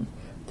appalling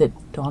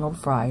that Donald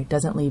Fry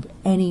doesn't leave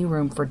any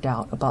room for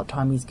doubt about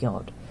Tommy's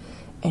guilt.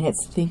 And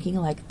it's thinking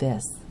like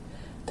this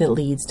that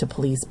leads to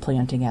police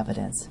planting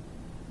evidence,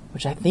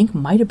 which I think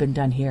might have been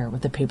done here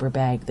with the paper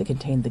bag that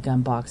contained the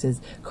gun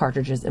boxes,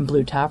 cartridges, and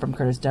blue towel from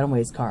Curtis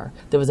Dunaway's car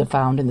that was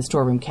found in the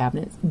storeroom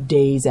cabinet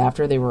days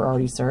after they were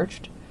already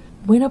searched.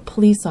 When a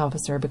police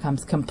officer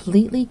becomes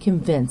completely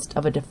convinced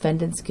of a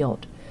defendant's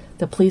guilt,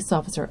 the police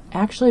officer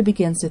actually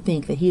begins to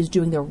think that he is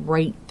doing the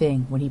right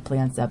thing when he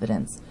plants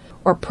evidence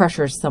or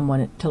pressures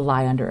someone to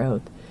lie under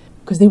oath,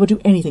 because they will do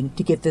anything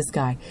to get this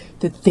guy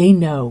that they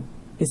know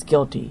is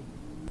guilty.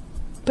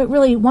 But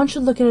really, one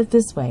should look at it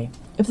this way.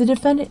 If the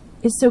defendant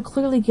is so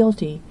clearly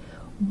guilty,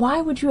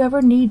 why would you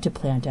ever need to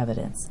plant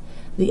evidence?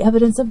 The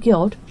evidence of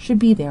guilt should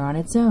be there on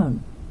its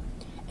own.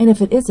 And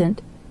if it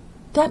isn't,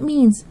 that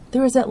means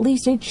there is at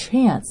least a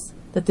chance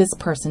that this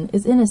person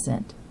is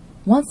innocent.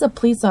 Once a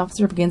police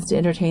officer begins to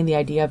entertain the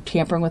idea of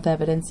tampering with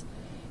evidence,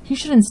 he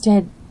should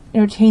instead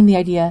entertain the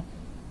idea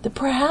that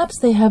perhaps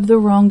they have the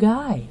wrong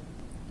guy.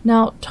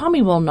 Now,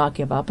 Tommy will not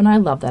give up, and I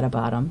love that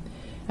about him.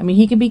 I mean,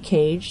 he can be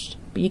caged,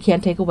 but you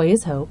can't take away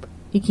his hope.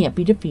 He can't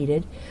be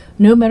defeated.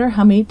 No matter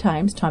how many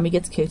times Tommy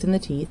gets kicked in the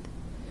teeth,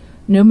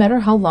 no matter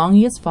how long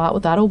he has fought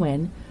without a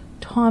win,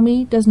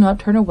 Tommy does not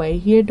turn away.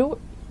 He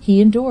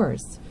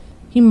endures.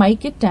 He might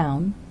get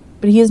down,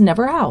 but he is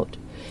never out.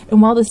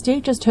 And while the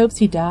state just hopes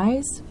he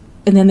dies,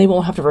 and then they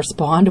won't have to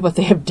respond to what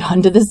they have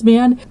done to this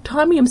man,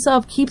 Tommy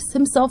himself keeps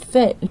himself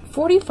fit.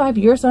 45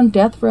 years on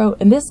death row,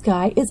 and this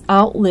guy is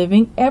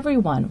outliving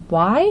everyone.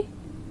 Why?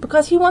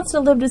 Because he wants to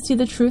live to see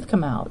the truth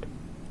come out.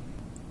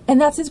 And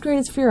that's his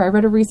greatest fear. I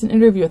read a recent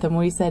interview with him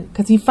where he said,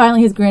 because he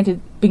finally has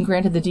been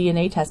granted the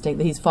DNA testing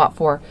that he's fought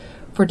for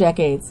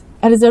decades.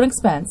 At his own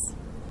expense,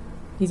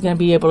 he's going to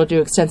be able to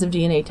do extensive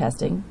DNA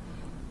testing.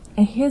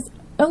 And his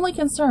only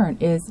concern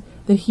is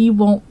that he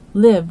won't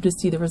live to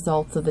see the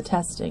results of the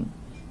testing.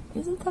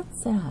 Isn't that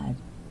sad?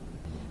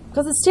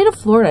 Because the state of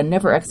Florida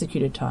never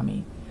executed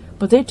Tommy,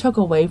 but they took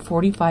away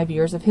 45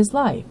 years of his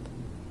life.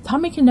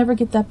 Tommy can never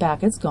get that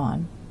back. It's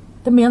gone.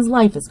 The man's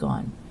life is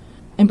gone.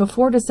 And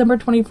before December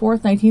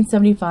 24th,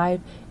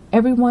 1975,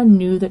 everyone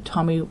knew that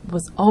Tommy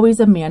was always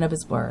a man of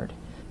his word,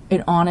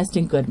 an honest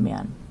and good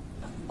man.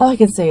 All I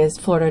can say is,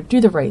 Florida, do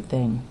the right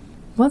thing.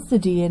 Once the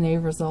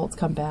DNA results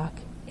come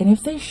back, and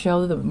if they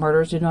show that the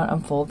murders did not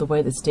unfold the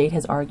way the state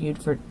has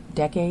argued for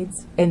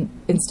decades, and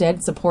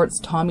instead supports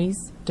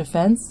Tommy's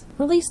defense,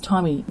 release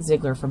Tommy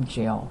Zeigler from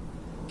jail.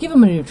 Give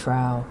him a new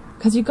trial,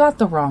 because you got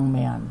the wrong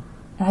man.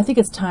 And I think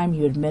it's time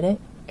you admit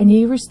it, and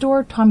you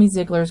restore Tommy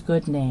Zeigler's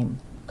good name.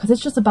 because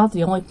it's just about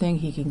the only thing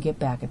he can get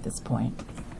back at this point.